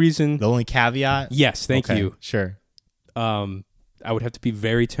 The only reason. The only caveat. Yes, thank Okay, you. Sure. I would have to be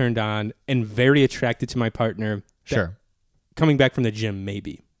very turned on and very attracted to my partner. Sure. Coming back from the gym,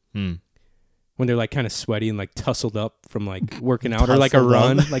 maybe. Hmm. When they're like kind of sweaty and like tussled up from like working out or like a Tussled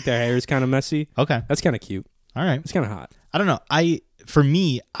run, up. like their hair is kind of messy. Okay. That's kind of cute. All right. It's kind of hot. I don't know. For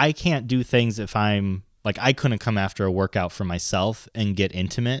me, I can't do things if I'm like, I couldn't come after a workout for myself and get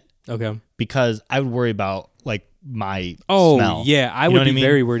intimate Okay. because I would worry about like my Oh smell. yeah, I You know would what be I mean?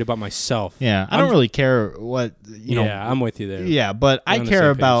 very worried about myself. Yeah. I don't really care what, Yeah, I'm with you there. yeah, but We're I on the care same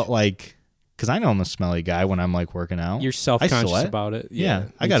about page. like, because I know I'm a smelly guy when I'm like working out. You're self-conscious sweat. about it. Yeah.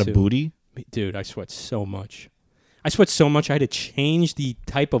 I me got too. a booty. Dude, I sweat so much. I had to change the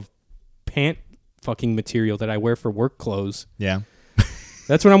type of pant fucking material that I wear for work clothes. Yeah.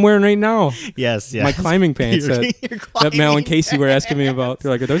 That's what I'm wearing right now. Yes. Yeah. My climbing pants Your that Mel and climbing Casey were asking me about.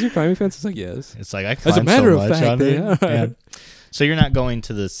 They're like, "Are those your climbing pants?" It's like, "Yes." It's like I climb As a matter so of much fact, on they it. are. Yeah. So you're not going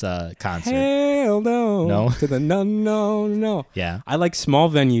to this concert? Hell no. No? To the no. Yeah. I like small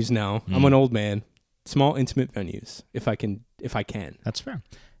venues now. I'm Mm. an old man. Small, intimate venues, if I can. That's fair.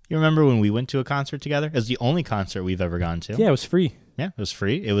 You remember when we went to a concert together? It was the only concert we've ever gone to. Yeah, it was free. Yeah, it was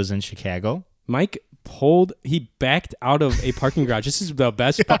free. It was in Chicago. Mike he backed out of a parking garage. This is the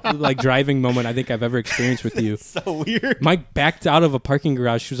best like driving moment I think I've ever experienced with you. So weird. Mike backed out of a parking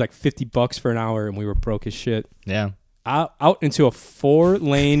garage. She was like $50 for an hour, and we were broke as shit. Yeah. Out into a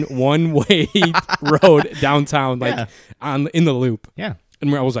 4-lane one-way road downtown, like in the loop. Yeah.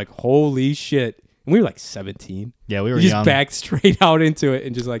 And I was like, "Holy shit!" And we were like 17. Yeah, we were We just young. backed straight out into it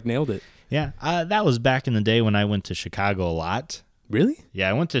and just like nailed it. Yeah. That was back in the day when I went to Chicago a lot. Really? Yeah,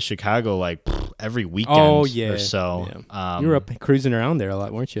 I went to Chicago like every weekend or so. Yeah. You were up cruising around there a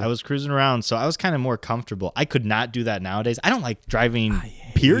lot, weren't you? I was cruising around, so I was kind of more comfortable. I could not do that nowadays. I don't like driving,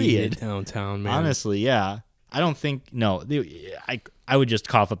 Hated period. downtown, man. Honestly, yeah. I don't think, I would just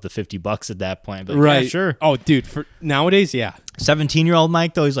cough up the $50 at that point. But Right. yeah, sure. Oh, dude, for nowadays, yeah. 17-year-old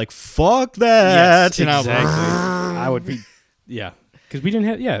Mike, though, he's like, fuck that. Yes, exactly. I would be, yeah. Because we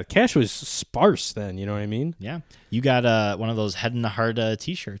didn't have, cash was sparse then, you know what I mean? Yeah. You got one of those Head in the Heart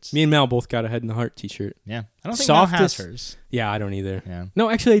t-shirts. Me and Mel both got a Head in the Heart t-shirt. Yeah. I don't think Mel has Softest- hers. Yeah, I don't either. Yeah. No,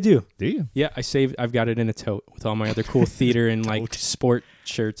 actually, I do. Do you? Yeah, I've got it in a tote with all my other cool theater and like sport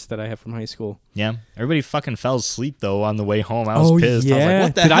shirts that I have from high school. Yeah. Everybody fucking fell asleep, though, on the way home. I was pissed. Yeah. I was like,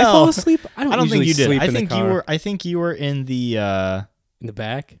 what the Did hell? I fall asleep? I don't think usually you did. sleep I in the think car. I think you were in the In the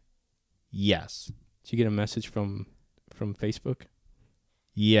back? yes. Did you get a message from Facebook?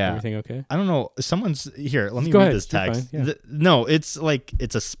 Yeah. Everything okay? I don't know. Someone's here. Let me Go read ahead. this You're text. fine, yeah. No, it's like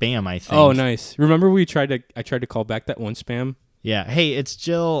it's a spam. I think. Oh, nice. Remember I tried to call back that one spam Yeah. Hey, it's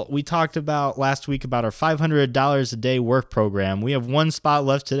Jill. We talked about last week about our $500 a day work program. We have one spot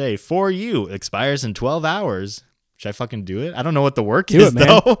left today for you. Expires in 12 hours. Should I fucking do it? I don't know what the work Do is, it, man.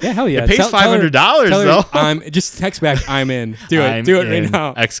 though. Yeah, hell yeah. It pays Tell her- $500, tell her though. I'm just text back. I'm in. Do it. I'm Do it right in!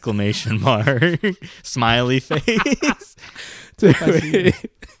 now. Exclamation mark. Smiley face. Dude,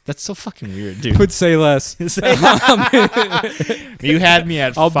 That's so fucking weird, dude. Put say less. You had me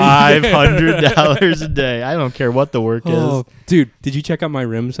at I'll be $500 a day. I don't care what the work is. Oh, dude, did you check out my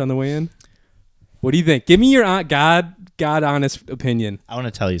rims on the way in? What do you think? Give me your God honest opinion. I want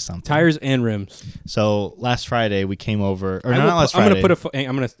to tell you something. Tires and rims. So last Friday we came over, or I not will last I'm Friday. gonna put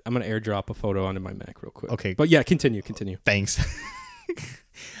I'm gonna airdrop a photo onto my Mac real quick. Okay. But yeah, continue. Thanks.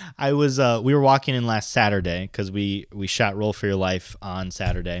 I was we were walking in last Saturday because we shot Roll for Your Life on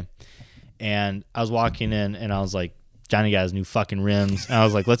Saturday, and I was walking in and I was like, Johnny got his new fucking rims, and I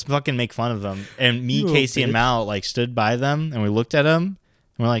was like, let's fucking make fun of them. And me, You little Casey, and bitch. Mal like stood by them and we looked at them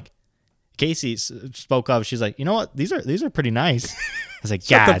and we're like, Casey spoke up. She's like, you know what? These are pretty nice. I was like,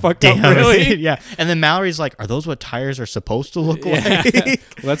 Shut the God fuck up, damn it." really? Yeah. And then Mallory's like, are those what tires are supposed to look Yeah. like?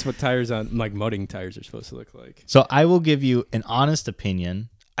 Well, that's what tires on like mudding tires are supposed to look like. So I will give you an honest opinion.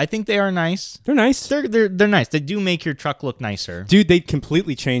 I think they are nice. They're nice. They're nice. They do make your truck look nicer. Dude, they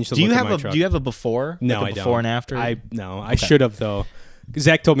completely changed the Do you look have of my a truck. Do you have a before? No, like a I before don't. and after. I should have though.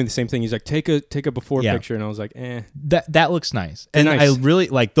 Zach told me the same thing. He's like, take a before Yeah. picture, and I was like, eh. that looks nice, and Nice. I really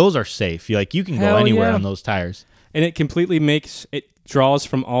like those are safe. You can go Hell anywhere yeah. on those tires. And it completely draws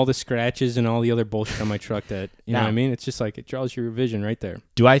from all the scratches and all the other bullshit on my truck that you know Now- what I mean. It's just like it draws your vision right there.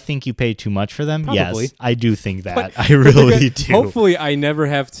 Do I think you pay too much for them? Probably. Yes, I do think that. But- I really do. Hopefully, I never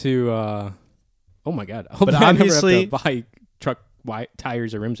have to. Oh my god! Hopefully I obviously- never have to buy truck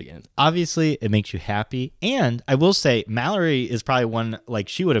tires or rims again. Obviously, it makes you happy, and I will say Mallory is probably one like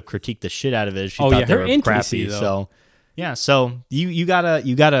she would have critiqued the shit out of it if she Oh, thought yeah, they her were intimacy, crappy. though. So yeah, so you got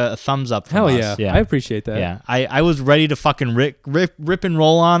a thumbs up from Hell us. yeah. I appreciate that. Yeah, I was ready to fucking rip and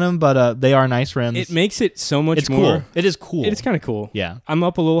roll on them, but they are nice rims. It makes it so much it's more. cool. It is cool. It is kind of cool. Yeah. I'm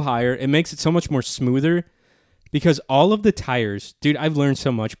up a little higher. It makes it so much more smoother because all of the tires, dude, I've learned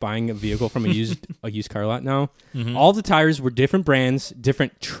so much buying a vehicle from a used car lot now. Mm-hmm. All the tires were different brands,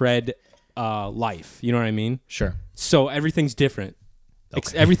 different tread life. You know what I mean? Sure. So everything's different.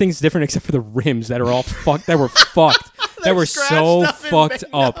 Okay. Everything's different except for the rims that are all fucked. That were fucked. That were so scratched up and fucked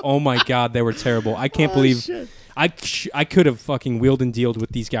banged up. Oh my god, they were terrible. I can't believe shit. I could have fucking wheeled and dealed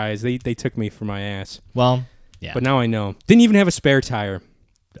with these guys. They took me for my ass. Well, yeah. But now I know. Didn't even have a spare tire.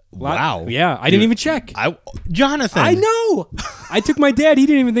 Wow. Yeah, I didn't even check. Jonathan. I know. I took my dad. He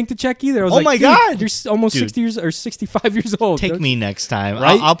didn't even think to check either. I was Oh like, my "Dude, God." you're almost Dude. 60 years or 65 years old. Take Don't me next time.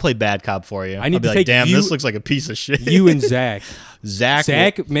 Right? I'll play bad cop for you. I need I'll be to like, take damn, you- this looks like a piece of shit. You and Zach.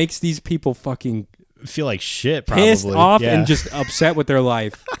 Zach Makes these people fucking will feel like shit. Probably pissed off Yeah. and just upset with their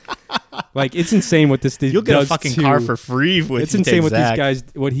life. Like it's insane what this dude you'll get a does fucking to, car for free with. It's you insane take what Zach. these guys,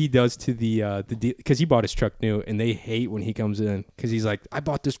 what he does to the because he bought his truck new, and they hate when he comes in because he's like, I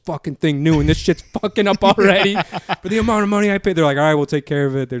bought this fucking thing new, and this shit's fucking up already. For the amount of money I paid, they're like, all right, we'll take care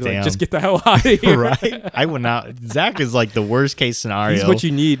of it. They're Damn. like, just get the hell out of here. right? I would not. Zach is like the worst case scenario. He's what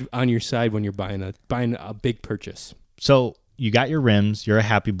you need on your side when you're buying a big purchase. So you got your rims. You're a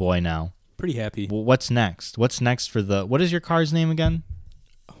happy boy now. Pretty happy. Well, what's next? What's next for the? What is your car's name again?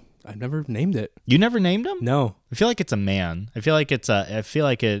 I've never named it. You never named him? No, I feel like it's a man. I feel like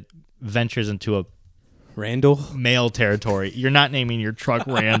it ventures into a Randall. male territory. You're not naming your truck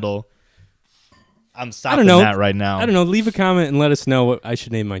Randall. I'm stopping I don't know. that right now. I don't know. Leave a comment and let us know what I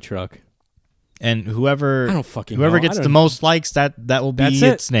should name my truck. And whoever I don't fucking whoever know. gets I the don't- most likes, that will be That's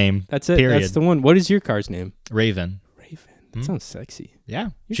it. its name. That's it. Period. That's the one. What is your car's name? Raven. Raven. That sounds sexy. Yeah,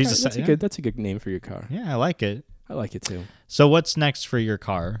 Your she's car- yeah. That's a good name for your car. Yeah, I like it. I like it too. So what's next for your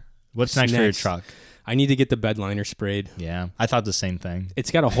car? What's next for your next? truck? I need to get the bed liner sprayed. Yeah, I thought the same thing.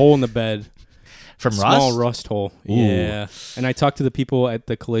 It's got a hole in the bed. From Small Rust? rust hole. Ooh. Yeah. And I talked to the people at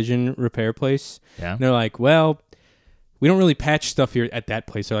the collision repair place. Yeah. And they're like, well, we don't really patch stuff here at that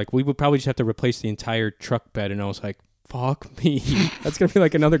place. They're like, we would probably just have to replace the entire truck bed. And I was like, fuck me. That's going to be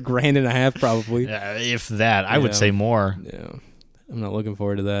like another $1,500 probably. If that, I would Yeah. say more. Yeah. I'm not looking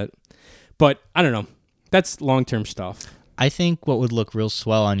forward to that. But I don't know. That's long-term stuff. I think what would look real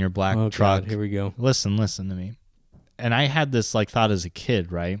swell on your black Oh, truck. God. Here we go. Listen to me. And I had this like thought as a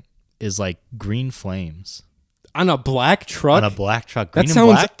kid, right? Is like green flames On a black truck? on a black truck. That Green and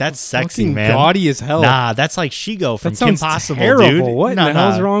sounds black. That's sexy, fucking man. gaudy as hell. Nah, that's like Shigo from That Kim sounds Possible, terrible. dude. What in the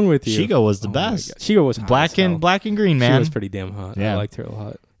hell's wrong with you? Shigo was the Oh my best. God. Shigo was hot Black as hell. and green, She man. was pretty damn hot. Yeah. I liked her a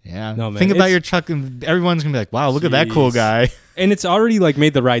lot. Yeah. No, man, Think about it's- your truck, and everyone's gonna be like, "Wow, look at that cool Jeez. guy." And it's already like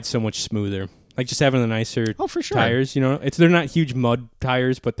made the ride so much smoother. Like just having the nicer Oh, for sure. tires, they're not huge mud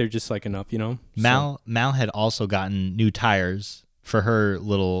tires, but they're just like enough, Mal had also gotten new tires for her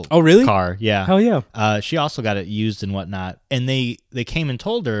little Oh, really? car. Yeah. Hell yeah. She also got it used and whatnot. And they came and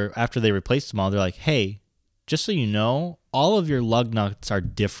told her after they replaced them all, they're like, hey, just so you know, all of your lug nuts are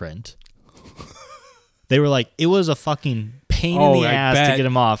different. They were like, it was a fucking pain in the ass to get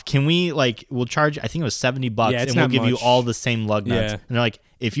them off. Can we, we'll charge, I think it was $70 and we'll give you all the same lug nuts. Yeah. And they're like,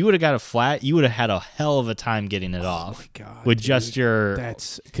 if you would have got a flat, you would have had a hell of a time getting it off. Oh my God. With just your...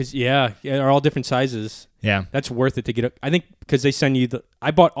 That's because, they're all different sizes. Yeah. That's worth it to get. I think because they send you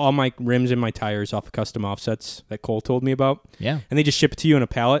I bought all my rims and my tires off of Custom Offsets that Cole told me about. Yeah. And they just ship it to you in a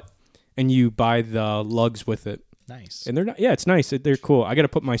pallet, and you buy the lugs with it. Nice. And they're not. Yeah, it's nice. They're cool. I got to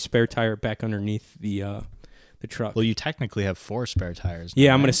put my spare tire back underneath the truck. Well, you technically have 4 spare tires.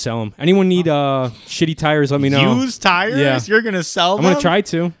 Yeah, I'm gonna sell them. Anyone need shitty tires? Let me know. Used tires? Yeah. You're gonna sell them? I'm gonna try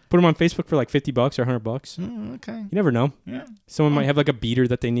to put them on Facebook for like $50 or $100. Okay. You never know. Yeah. Someone might have like a beater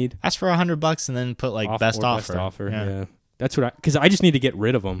that they need. Ask for $100 and then put best offer. Best offer. Yeah. That's what because I just need to get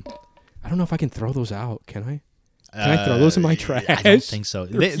rid of them. I don't know if I can throw those out. Can I? Can I throw those in my trash? I don't think so.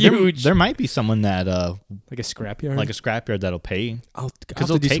 Huge. There might be someone that like a scrapyard. like a scrapyard that'll pay because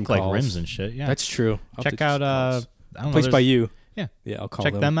they'll take rims and shit. Yeah. That's true. Check out I don't know, place by you. Yeah. Yeah, I'll call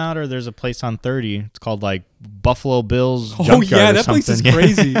Check them out, or there's a place on 30. It's called Buffalo Bills Oh Junkyard yeah, or that place is something.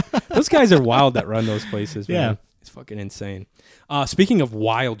 crazy. Those guys are wild that run those places. Man. Yeah. It's fucking insane. Speaking of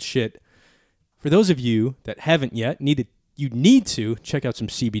wild shit, for those of you that haven't yet, you need to check out some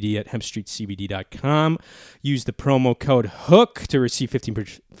CBD at hempstreetcbd.com. Use the promo code HOOK to receive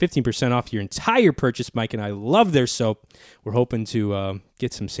 15% off your entire purchase. Mike and I love their soap. We're hoping to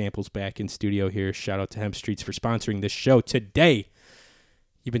get some samples back in studio here. Shout out to Hemp Streets for sponsoring this show today.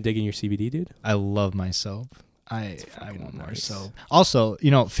 You've been digging your CBD, dude? I love my soap. I want more nice. soap. Also,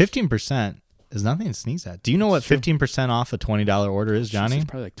 15% is nothing to sneeze at. Do you know what 15% off a $20 order is, Johnny? It's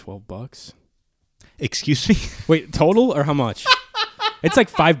probably like $12. Excuse me? Wait, total or how much? It's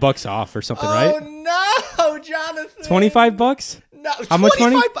like $5 off or something, right? Oh no, Jonathan! $25? No, How much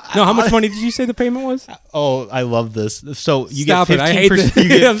money? $25? No, how much money did you say the payment was? Oh, I love this. So you Stop it, get I hate 15%. this. You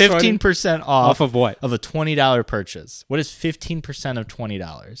get I'm sorry. 15% Off of what? of a $20 purchase. What is 15% of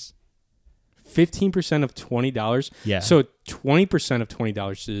 $20? 15% of $20? Yeah. So 20% of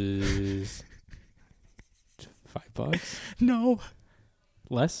 $20 is $5? No,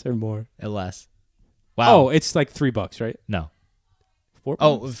 Less or more? less. Wow. Oh, it's like $3, right? No. $4?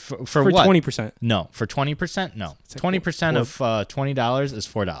 Oh, for what? 20%. No, for 20%. No, like 20% of $20 is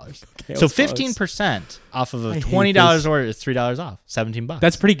 $4. Okay, So I was close. 15% off of I a hate $20 this. order is $3 off. $17.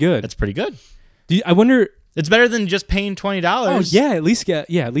 That's pretty good. That's pretty good. I wonder. It's better than just paying $20. Oh yeah, at least get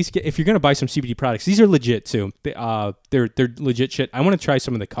if you're gonna buy some CBD products. These are legit too. They're legit shit. I want to try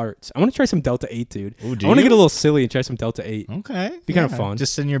some of the carts. I want to try some Delta 8, dude. Ooh, I want to get a little silly and try some Delta 8. Okay. Be kind of fun.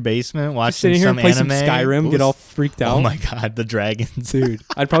 Just sit in your basement, watch Just sitting here some and play anime. some Skyrim, Ooh, get all freaked out. Oh my god, the dragons. Dude,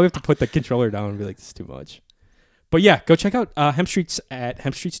 I'd probably have to put the controller down and be like, this is too much. But yeah, go check out Hemp Streets at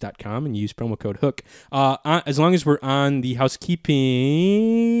hempstreets.com and use promo code HOOK. As long as we're on the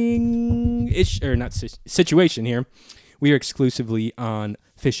housekeeping situation here, we are exclusively on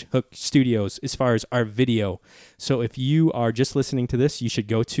Fish Hook Studios as far as our video. So if you are just listening to this, you should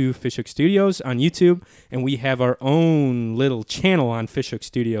go to Fish Hook Studios on YouTube, and we have our own little channel on Fish Hook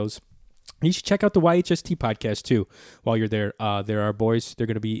Studios. You should check out the YHST podcast too while you're there. They're our boys. They're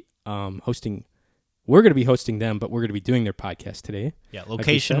going to be hosting. We're going to be hosting them, but we're going to be doing their podcast today. Yeah,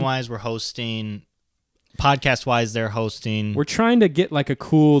 location-wise, we're hosting. Podcast-wise, they're hosting. We're trying to get like a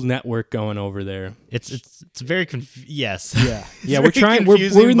cool network going over there. It's very yes. Yeah, we're trying.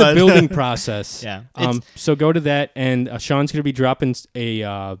 We're in the building process. Yeah. So go to that, and Sean's going to be dropping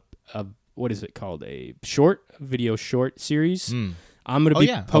a what is it called? A video short series. I'm going to be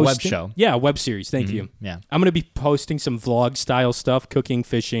posting a web show. Yeah, a web series. Thank you. Yeah. I'm going to be posting some vlog style stuff, cooking,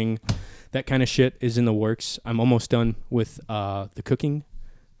 fishing, that kind of shit is in the works. I'm almost done with the cooking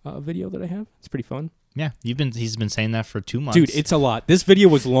video that I have. It's pretty fun. Yeah, he's been saying that for 2 months. Dude, it's a lot. This video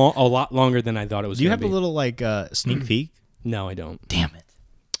was a lot longer than I thought it was. Do you have a little sneak peek? No, I don't. Damn it!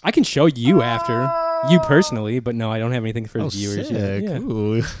 I can show you after, you personally, but no, I don't have anything for the viewers yet. Yeah.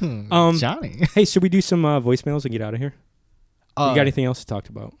 Ooh. Johnny. Hey, should we do some voicemails and get out of here? You got anything else to talk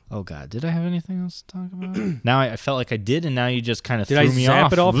about? Oh God, did I have anything else to talk about? Now I felt like I did, and now you just kind of Did threw I me zap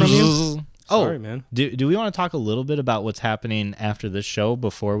off. it all from you? Sorry, man. Do we want to talk a little bit about what's happening after this show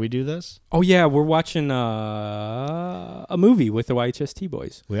before we do this? Oh yeah, we're watching a movie with the YHST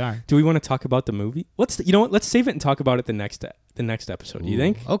boys. We are. Do we want to talk about the movie? You know what? Let's save it and talk about it the next episode. Do you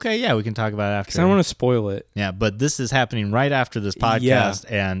think? Okay, yeah, we can talk about it after. Because I don't want to spoil it. Yeah, but this is happening right after this podcast,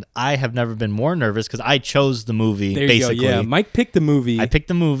 and I have never been more nervous because I chose the movie. There basically, you go. Yeah, Mike picked the movie. I picked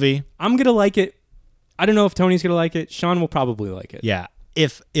the movie. I'm gonna like it. I don't know if Tony's gonna like it. Sean will probably like it. Yeah,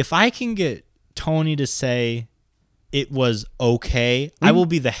 if I can get Tony to say it was okay, I will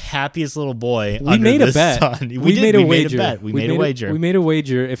be the happiest little boy. We made a bet. We made a wager. We made a wager. We made a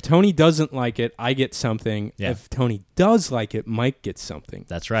wager. If Tony doesn't like it, I get something. Yeah. If Tony does like it, Mike gets something.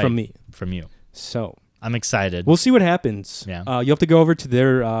 That's right. From me. From you. So I'm excited. we'll see what happens. Yeah. You'll have to go over to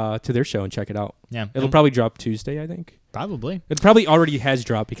their show and check it out. Yeah. It'll probably drop Tuesday, I think. Probably. It probably already has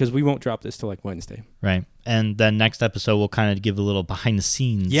dropped because we won't drop this till like Wednesday. Right. And then next episode, we'll kind of give a little behind the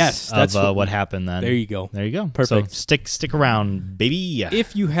scenes that's of what happened then. There you go. There you go. Perfect. So stick around, baby.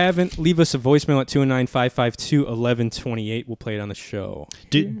 If you haven't, leave us a voicemail at 219-552-1128. We'll play it on the show.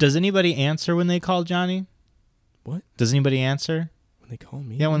 Does anybody answer when they call Johnny? What? Does anybody answer? When they call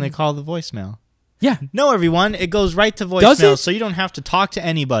me? Yeah, when they call the voicemail. Yeah. No, everyone. It goes right to Does voicemail, it? so you don't have to talk to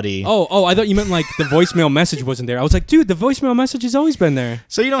anybody. Oh, I thought you meant like the voicemail message wasn't there. I was like, dude, the voicemail message has always been there.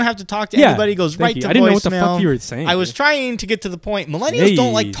 So you don't have to talk to Yeah, anybody. It goes thank right you. to voicemail. I didn't know what the fuck you were saying. I was trying to get to the point. Millennials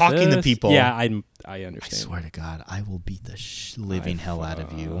don't like talking to people. Yeah, I I understand. swear to God, I will beat the living hell out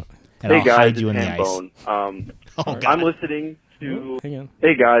of you. And Hey I'll guys, hide you it's in the ice. Hambone. Oh, God. I'm listening to. Hang on.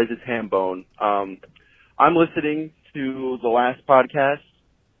 Hey guys, it's Hambone. I'm listening to the last podcast,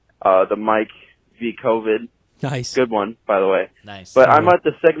 the Mike v. COVID. Nice. Good one, by the way. Nice. But I'm at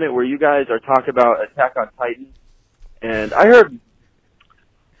the segment where you guys are talking about Attack on Titan, and I heard.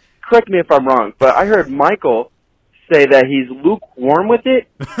 Correct me if I'm wrong, but I heard Michael say that he's lukewarm with it.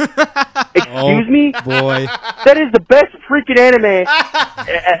 Excuse me? Boy. That is the best freaking anime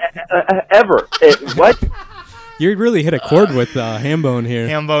ever. What? You really hit a chord with Hambone here.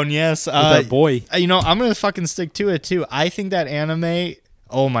 Hambone, yes. With our boy. You know, I'm going to fucking stick to it, too. I think that anime,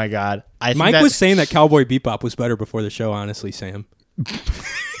 oh, my God. Mike was saying that Cowboy Bebop was better before the show, honestly, Sam.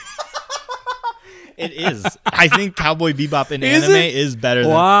 It is. I think Cowboy Bebop in Is anime it? is better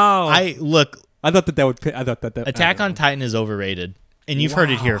than... Wow. I thought that Attack on Titan is overrated. And you've heard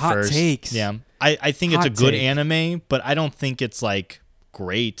it here hot first. takes. Yeah. I think it's Hot a good take. anime, but I don't think it's, like,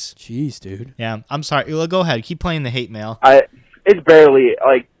 great. Jeez, dude. Yeah. I'm sorry. Well, go ahead. Keep playing the hate mail. It's barely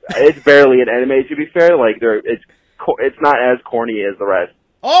an anime, to be fair. Like it's not as corny as the rest.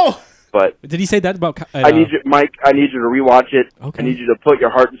 Oh! But Did he say that about... I need you, Mike. I need you to rewatch it. Okay. I need you to put your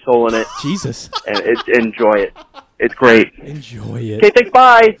heart and soul in it Jesus. and enjoy it. It's great. Enjoy it. Okay, thanks.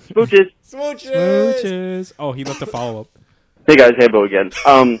 Bye. Smooches. Smooches. Oh, he left a follow-up. Hey guys, Hambo again.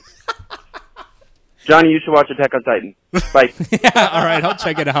 Johnny, you should watch Attack on Titan. Bye. Yeah, all right, I'll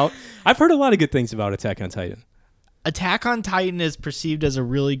check it out. I've heard a lot of good things about Attack on Titan. Attack on Titan is perceived as a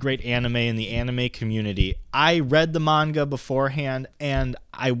really great anime in the anime community. I read the manga beforehand, and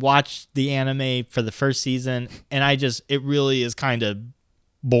I watched the anime for the first season, and it really is kind of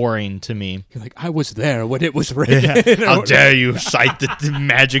boring to me. You're like, I was there when it was written. How dare you cite the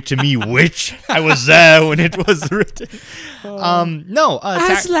magic to me, witch? I was there when it was written. No,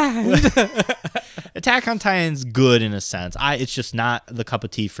 Attack on Titan's good in a sense. It's just not the cup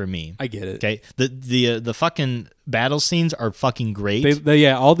of tea for me. I get it. Okay, the fucking battle scenes are fucking great. Is the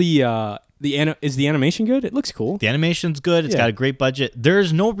animation good? It looks cool. The animation's good. It's Yeah. got a great budget.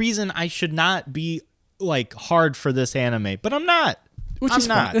 There's no reason I should not be like hard for this anime, but I'm not. Which I'm is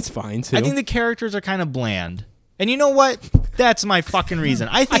not. fine. That's fine too. I think the characters are kind of bland. And you know what? That's my fucking reason.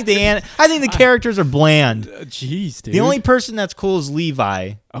 I think the characters are bland. Jeez, dude. The only person that's cool is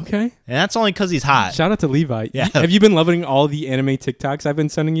Levi, Okay. and that's only because he's hot. Shout out to Levi. Yeah. Have you been loving all the anime TikToks I've been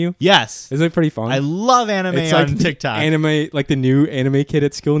sending you? Yes, Isn't it pretty fun? I love anime it's on like the TikTok. Anime, like the new anime kid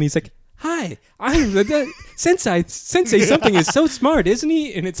at school, and he's like, "Hi, I'm the Sensei. Sensei something is so smart, isn't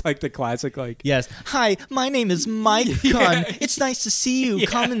he?" And it's like the classic, like, Yes. Hi, my name is Mike Gunn. It's nice to see you.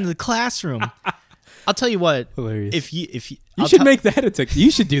 Come into the classroom. I'll tell you what. hilarious. If you You I'll should tell- make that a TikTok.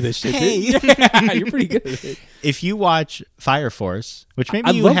 You should do this shit. Hey. Dude. Yeah, you're pretty good at it. if you watch Fire Force, which maybe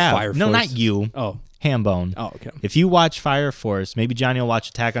I you love have. Fire No, Force. not you. Oh, Hambone. oh, okay. If you watch Fire Force, maybe Johnny will watch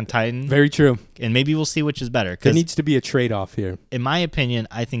Attack on Titan, Very true. and maybe we'll see which is better. There Because needs to be a trade-off here. in my opinion,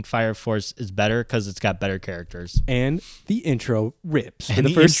 I think Fire Force is better because it's got better characters. And the intro rips for And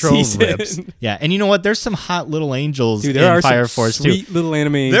the first intro season. rips. Yeah, and you know what? There's some hot little angels Dude, in there are Fire some Force sweet too. little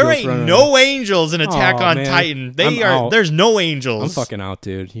anime. There angels ain't running no around. angels in Attack Aw, on man. Titan. I'm out. There's no angels. I'm fucking out,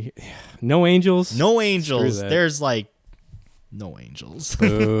 dude. No angels. No angels. that. There's like No angels.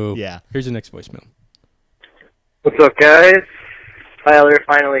 Boo. Yeah. Here's the next voicemail. What's up, guys? Tyler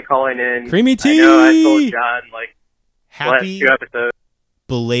finally calling in. Creamy tea. I know I told John last Happy 2 episodes.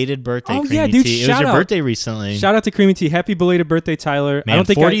 belated birthday, Oh, Creamy yeah, dude, Tea. It was shout your out. birthday recently. Shout out to Creamy Tea. Happy belated birthday, Tyler. Man, I don't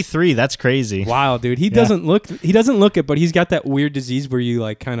think 43. That's crazy. Wow, dude. He doesn't look it, but he's got that weird disease where you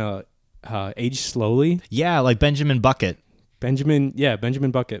like kind of age slowly. Yeah, like Benjamin Bucket. Benjamin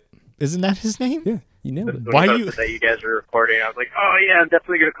Bucket. Isn't that his name? Yeah, you nailed it. When Why he you- posted that you guys were recording, I was like, oh yeah, I'm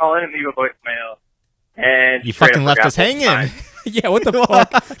definitely gonna call in and leave a voicemail. And You straight fucking up left forgot us both hanging. times. Yeah, what the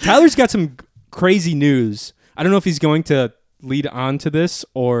fuck? Tyler's got some crazy news. I don't know if he's going to lead on to this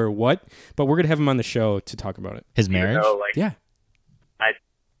or what, but we're going to have him on the show to talk about it. His Even marriage? though, like, Yeah. I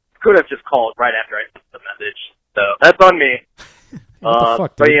could have just called right after I sent the message. So that's on me. What the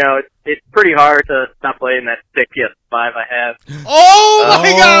fuck, But dude? you know, it's pretty hard to stop playing that sick PS5 I have. Oh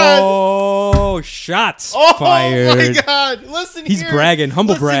my god! Oh, shots Oh fired. my god! Listen He's here. bragging.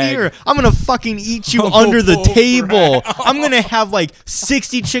 Humble Listen brag. here. I'm gonna fucking eat you Humble under the brag. table. I'm gonna have like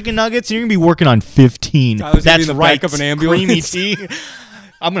 60 chicken nuggets, and you're gonna be working on 15. Tyler's gonna be That's in the right. back of an Creamy ambulance. tea.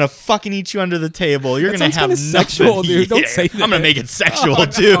 I'm gonna fucking eat you under the table. You're That gonna sounds have kinda nothing. sexual, dude. Don't Yeah. say that. I'm gonna make it sexual Oh,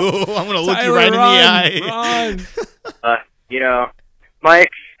 too. no. I'm gonna look you Tyler, right in the run, eye. run. You know,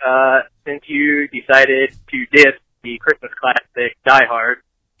 Mike, since you decided to diss the Christmas classic Die Hard,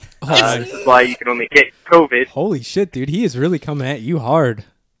 this is why you can only get COVID Holy shit, dude. He is really coming at you hard.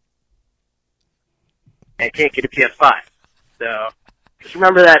 and can't get a PS5. So just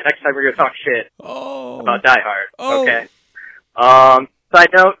remember that next time we're going to talk shit Oh. about Die Hard. Oh. Okay. Side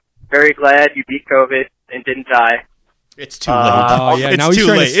note, very glad you beat COVID and didn't die. It's too late. Oh, yeah. It's now he's too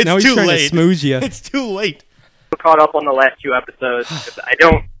trying late. to, now It's he's too trying late. to smooze you. It's too late. Caught up on the last 2 episodes. 'Cause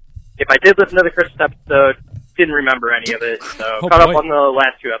if I did listen to the Christmas episode, didn't remember any of it. So Oh, caught boy. up on the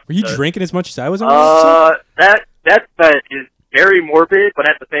last 2 episodes. Were you drinking as much as I was on that episode? That is very morbid, but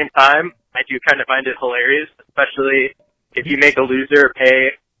at the same time, I do kind of find it hilarious, especially if you make a loser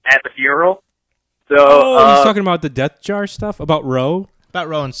pay at the funeral. So, Oh, he's talking about the death jar stuff? About Roe? About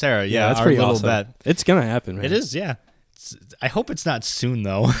Roe and Sarah. Yeah, that's our pretty little awesome. bet. It's going to happen, man. It is, yeah. I hope it's not soon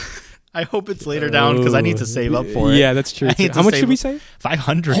though. I hope it's later down because I need to save up for it. Yeah, that's true. I need How to much save should we up- save?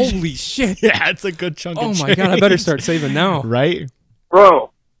 500. Holy shit. Yeah, it's a good chunk. Oh of my god, I better change. start saving now. Right?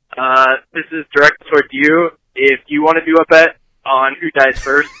 bro, this is directed towards you. If you want to do a bet on who dies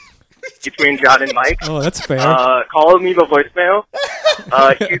first between John and Mike, Oh, that's fair. call and leave a voicemail.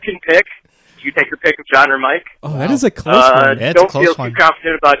 You can pick. You take your pick of John or Mike. Oh, that is a close one. Yeah, it's a Don't close feel one. too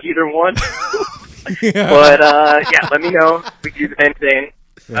confident about either one. Yeah. But yeah, let me know. We do the same thing.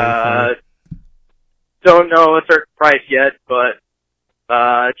 Very funny. Don't know a certain price yet, but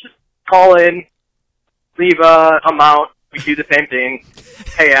just call in, leave a amount. We do the same thing.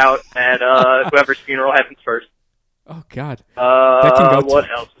 Pay out at whoever's funeral happens first. Oh god. That can go What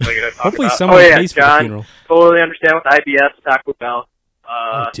to- else am I going to talk Hopefully about? someone oh yeah, pays for the John. funeral. Totally understand with IBS, Taco Bell.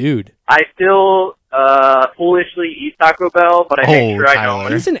 Oh, dude. I still foolishly eat Taco Bell, but I make sure I Tyler.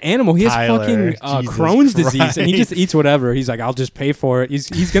 don't. He's an animal. He has Tyler, fucking Jesus Crohn's disease, and he Christ. just eats whatever. He's like, I'll just pay for it.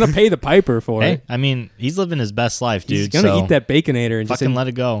 He's gonna pay the piper for Hey, it. I mean, he's living his best life, dude. He's gonna so eat that baconator and just fucking let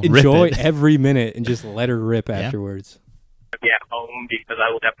it go. Rip enjoy it. every minute and just let her rip afterwards. Be at home because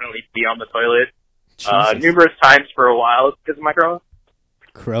I will definitely be on the toilet Jesus. numerous times for a while because of my Crohn's.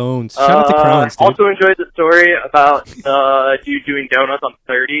 Crohn's. Shout out to Crohn's, dude. Also enjoyed the story about dude doing donuts on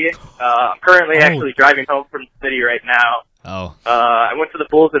 30. I'm currently Oh. actually driving home from the city right now. Oh. I went to the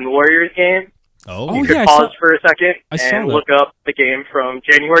Bulls and Warriors game. Oh. You could yeah, I pause saw- for a second I saw and that. look up the game from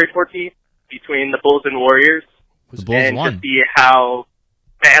January 14th between the Bulls and Warriors The Bulls and won. to see how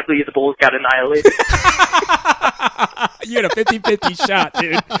badly the Bulls got annihilated. You had a 50-50 shot,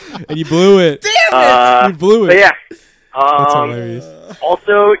 dude. And you blew it. You blew it. But yeah. That's hilarious.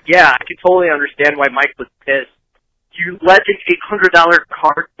 Also, yeah, I can totally understand why Mike was pissed. You let an $800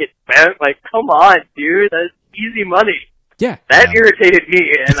 card get bent? Like, come on, dude. That's easy money. Yeah. That Yeah. irritated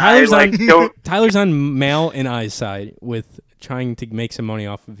me, and Tyler's I, don't... Tyler's on Mal and I's side with trying to make some money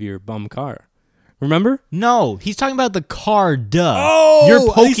off of your bum car. Remember? No, he's talking about the card. Duh. Oh,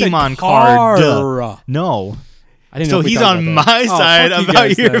 your he said Pokemon card. car. Duh. No. I didn't know So if we he's talked on about my that. Oh, side fuck you about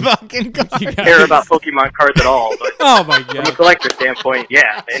guys your then. fucking card. You guys- care about Pokemon cards at all, but Oh my from a god. collector standpoint,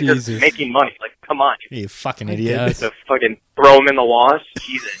 yeah. And Jesus. just making money. Like, come on. You fucking I idiot. guess. To fucking throw them in the wash?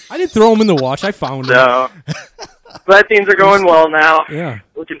 Jesus. I didn't throw him in the wash. I found him. So, glad things are going well now. Yeah.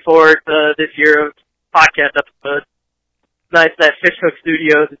 Looking forward to this year of podcast episodes. Nice that Fishhook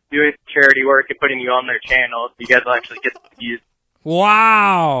Studios is doing charity work and putting you on their channel so you guys will actually get to use.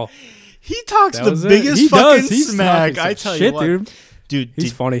 Wow. He talks That the was it. biggest He fucking does. He's smack. talking I some tell shit, you what. dude. Dude,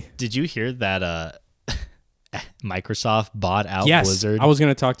 He's funny. did you hear that Microsoft bought out Yes, Blizzard. I was going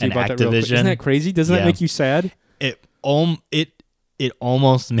to talk to you and about that real quick. Activision. Isn't that crazy? Doesn't that Yeah. make you sad? It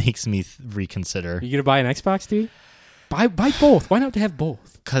almost makes me reconsider You gonna buy an Xbox, dude? Buy both. Why not have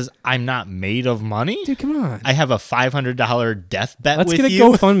both? because I'm not made of money. Dude, come on. I have a $500 death bet Let's with get a you.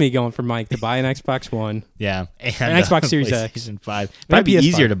 GoFundMe going for Mike to buy an Xbox One. Yeah, and An Xbox a Series X. PlayStation 5. And a Probably PS5.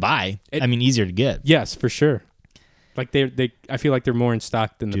 easier to buy. It- I mean, easier to get. Yes, for sure. Like they I feel like they're more in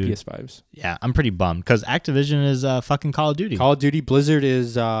stock than the Dude. PS5s. Yeah, I'm pretty bummed because Activision is fucking Call of Duty. Call of Duty, Blizzard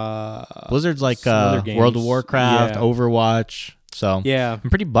is Blizzard's like some other games. World of Warcraft, Yeah. Overwatch. So Yeah. I'm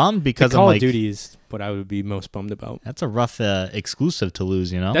pretty bummed because Call I'm of like, Duty is what I would be most bummed about. that's a rough exclusive to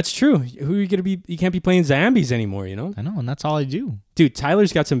lose, you know? That's true. Who are you gonna be? You can't be playing zombies anymore, you know? I know, and that's all I do. Dude,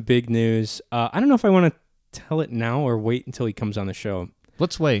 Tyler's got some big news. I don't know if I want to tell it now or wait until he comes on the show.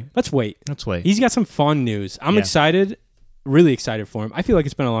 Let's wait. Let's wait. He's He's got some fun news. I'm Yeah. excited, really excited for him. I feel like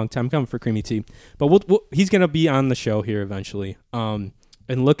it's been a long time coming for Creamy Tea, but he's gonna be on the show here eventually. And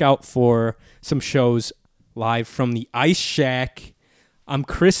look out for some shows live from the Ice Shack. I'm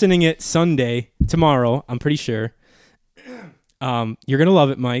christening it tomorrow. I'm pretty sure. You're gonna love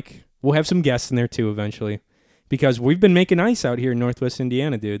it, Mike. We'll have some guests in there too eventually, because we've been making ice out here in Northwest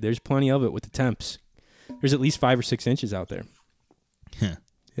Indiana, dude. There's plenty of it with the temps. There's at least 5 or 6 inches out there. Huh.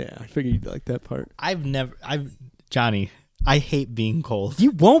 Yeah, I figured you'd like that part. Johnny, I hate being cold.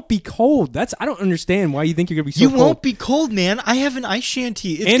 You won't be cold. I don't understand why you think you're gonna be so You cold. won't be cold, man. I have an ice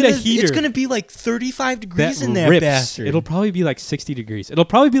shanty. It's And gonna, a heater. It's going to be like 35 degrees That in that rips. bastard. It'll probably be like 60 degrees. It'll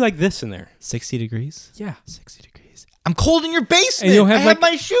probably be like this in there. 60 degrees? Yeah. 60 degrees. I'm cold in your basement. And you'll have, I like- have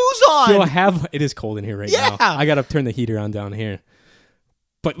my shoes on. It is cold in here right Yeah. now. I gotta turn the heater on down here.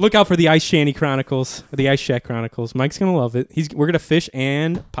 But look out for the Ice Shanty Chronicles, the Ice Shack Chronicles. Mike's gonna love it. We're gonna fish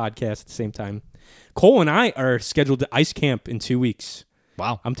and podcast at the same time. Cole and I are scheduled to ice camp in 2 weeks.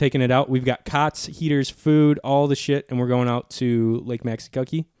 Wow. I'm taking it out. We've got cots, heaters, food, all the shit, and we're going out to Lake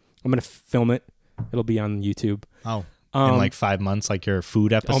Maxicookie. I'm gonna film it. It'll be on YouTube. Oh. In like 5 months, like your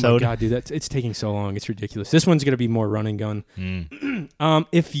food episode. Oh my god, dude, it's taking so long. It's ridiculous. This one's gonna be more run and gun. Mm.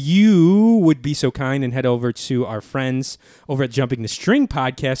 If you would be so kind and head over to our friends over at Jumping the String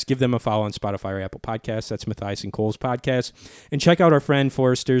podcast, give them a follow on Spotify or Apple Podcasts. That's Matthias and Cole's podcast, and check out our friend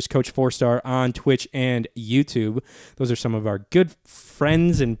Forrester's Coach 4-Star on Twitch and YouTube. Those are some of our good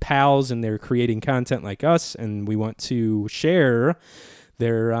friends and pals, and they're creating content like us, and we want to share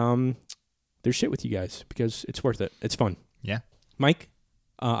their shit with you guys because it's worth it. It's fun. Yeah. Mike,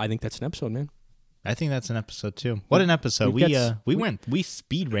 I think that's an episode, man. I think that's an episode too. What an episode. We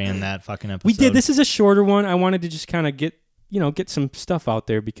speed ran that fucking episode. We did. This is a shorter one. I wanted to just kind of get some stuff out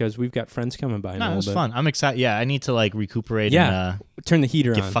there because we've got friends coming by. No, it was fun. I'm excited. Yeah, I need to like recuperate Yeah. and Turn the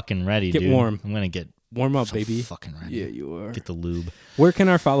heater get on. fucking ready, Get dude. warm. I'm going to get Warm up, so baby. fucking ready. Yeah, you are. Get the lube. Where can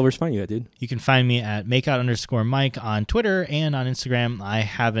our followers find you at, dude? You can find me at makeout_Mike on Twitter and on Instagram. I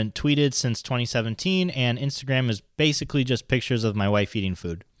haven't tweeted since 2017, and Instagram is basically just pictures of my wife eating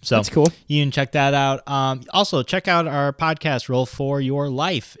food. So That's cool. You can check that out. Also, check out our podcast, Roll for Your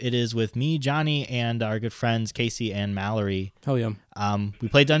Life. It is with me, Johnny, and our good friends, Casey and Mallory. Hell yeah. We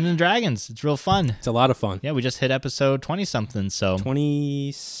play Dungeons & Dragons. It's real fun. It's a lot of fun. Yeah, we just hit episode 20-something, so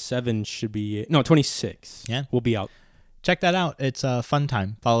 27 should be... No, 26. Yeah. We'll be out. check that out. It's a fun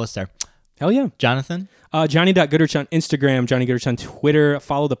time. Follow us there. Hell yeah. Jonathan? Johnny.Goodrich on Instagram, Johnny Goodrich on Twitter.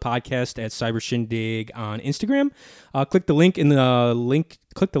 Follow the podcast at Cyber Shindig on Instagram. Click the link in the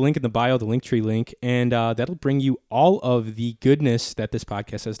bio, the Linktree link, and that'll bring you all of the goodness that this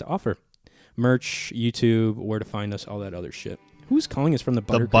podcast has to offer. Merch, YouTube, where to find us, all that other shit. Who's calling us from the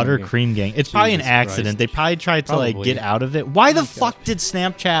Buttercream? The Buttercream Gang. It's probably an Jesus accident. Christ. They probably tried to Probably. like get out of it. Why the fuck did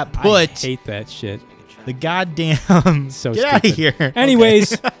Snapchat put I hate that shit. the goddamn So get out of stupid. here?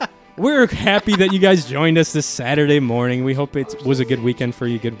 Anyways, we're happy that you guys joined us this Saturday morning. We hope it was a good weekend for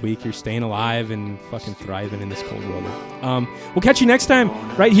you, good week. You're staying alive and fucking thriving in this cold weather. We'll catch you next time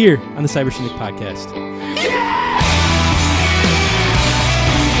right here on the Cyber Shindig Podcast.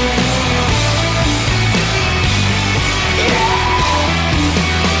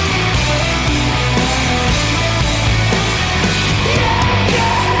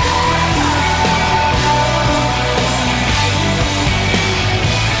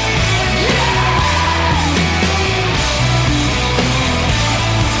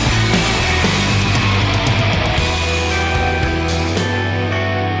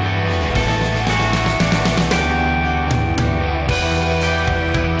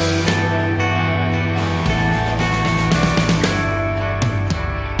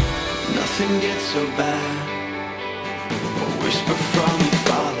 Nothing gets so bad. A whisper from your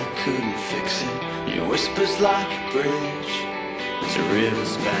father couldn't fix it. Your whisper's like a bridge, it's a river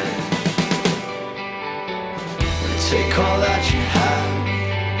span. Take all that you have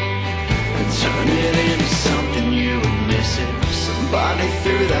and turn it into something you would miss it. Somebody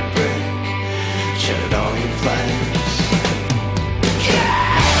threw that brick, shattered all your plans.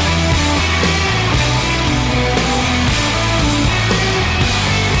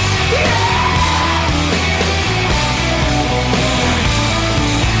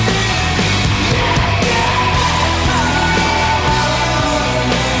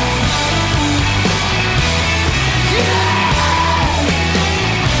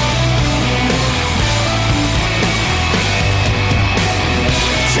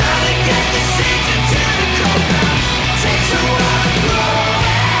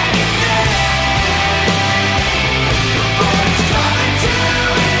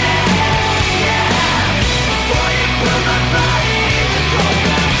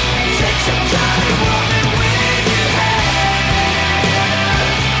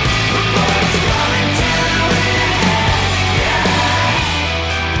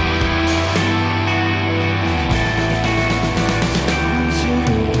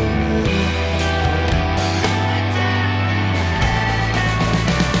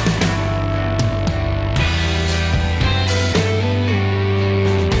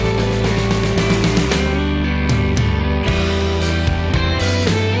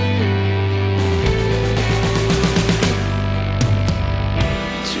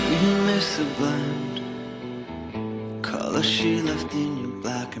 She left in your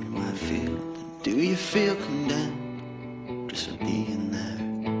black and white field. Do you feel condemned just for being there?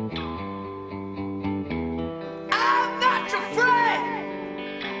 I'm not your friend.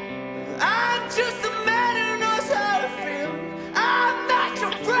 I'm just a man who knows how to feel. I'm not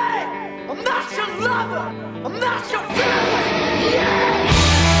your friend. I'm not your lover. I'm not your friend.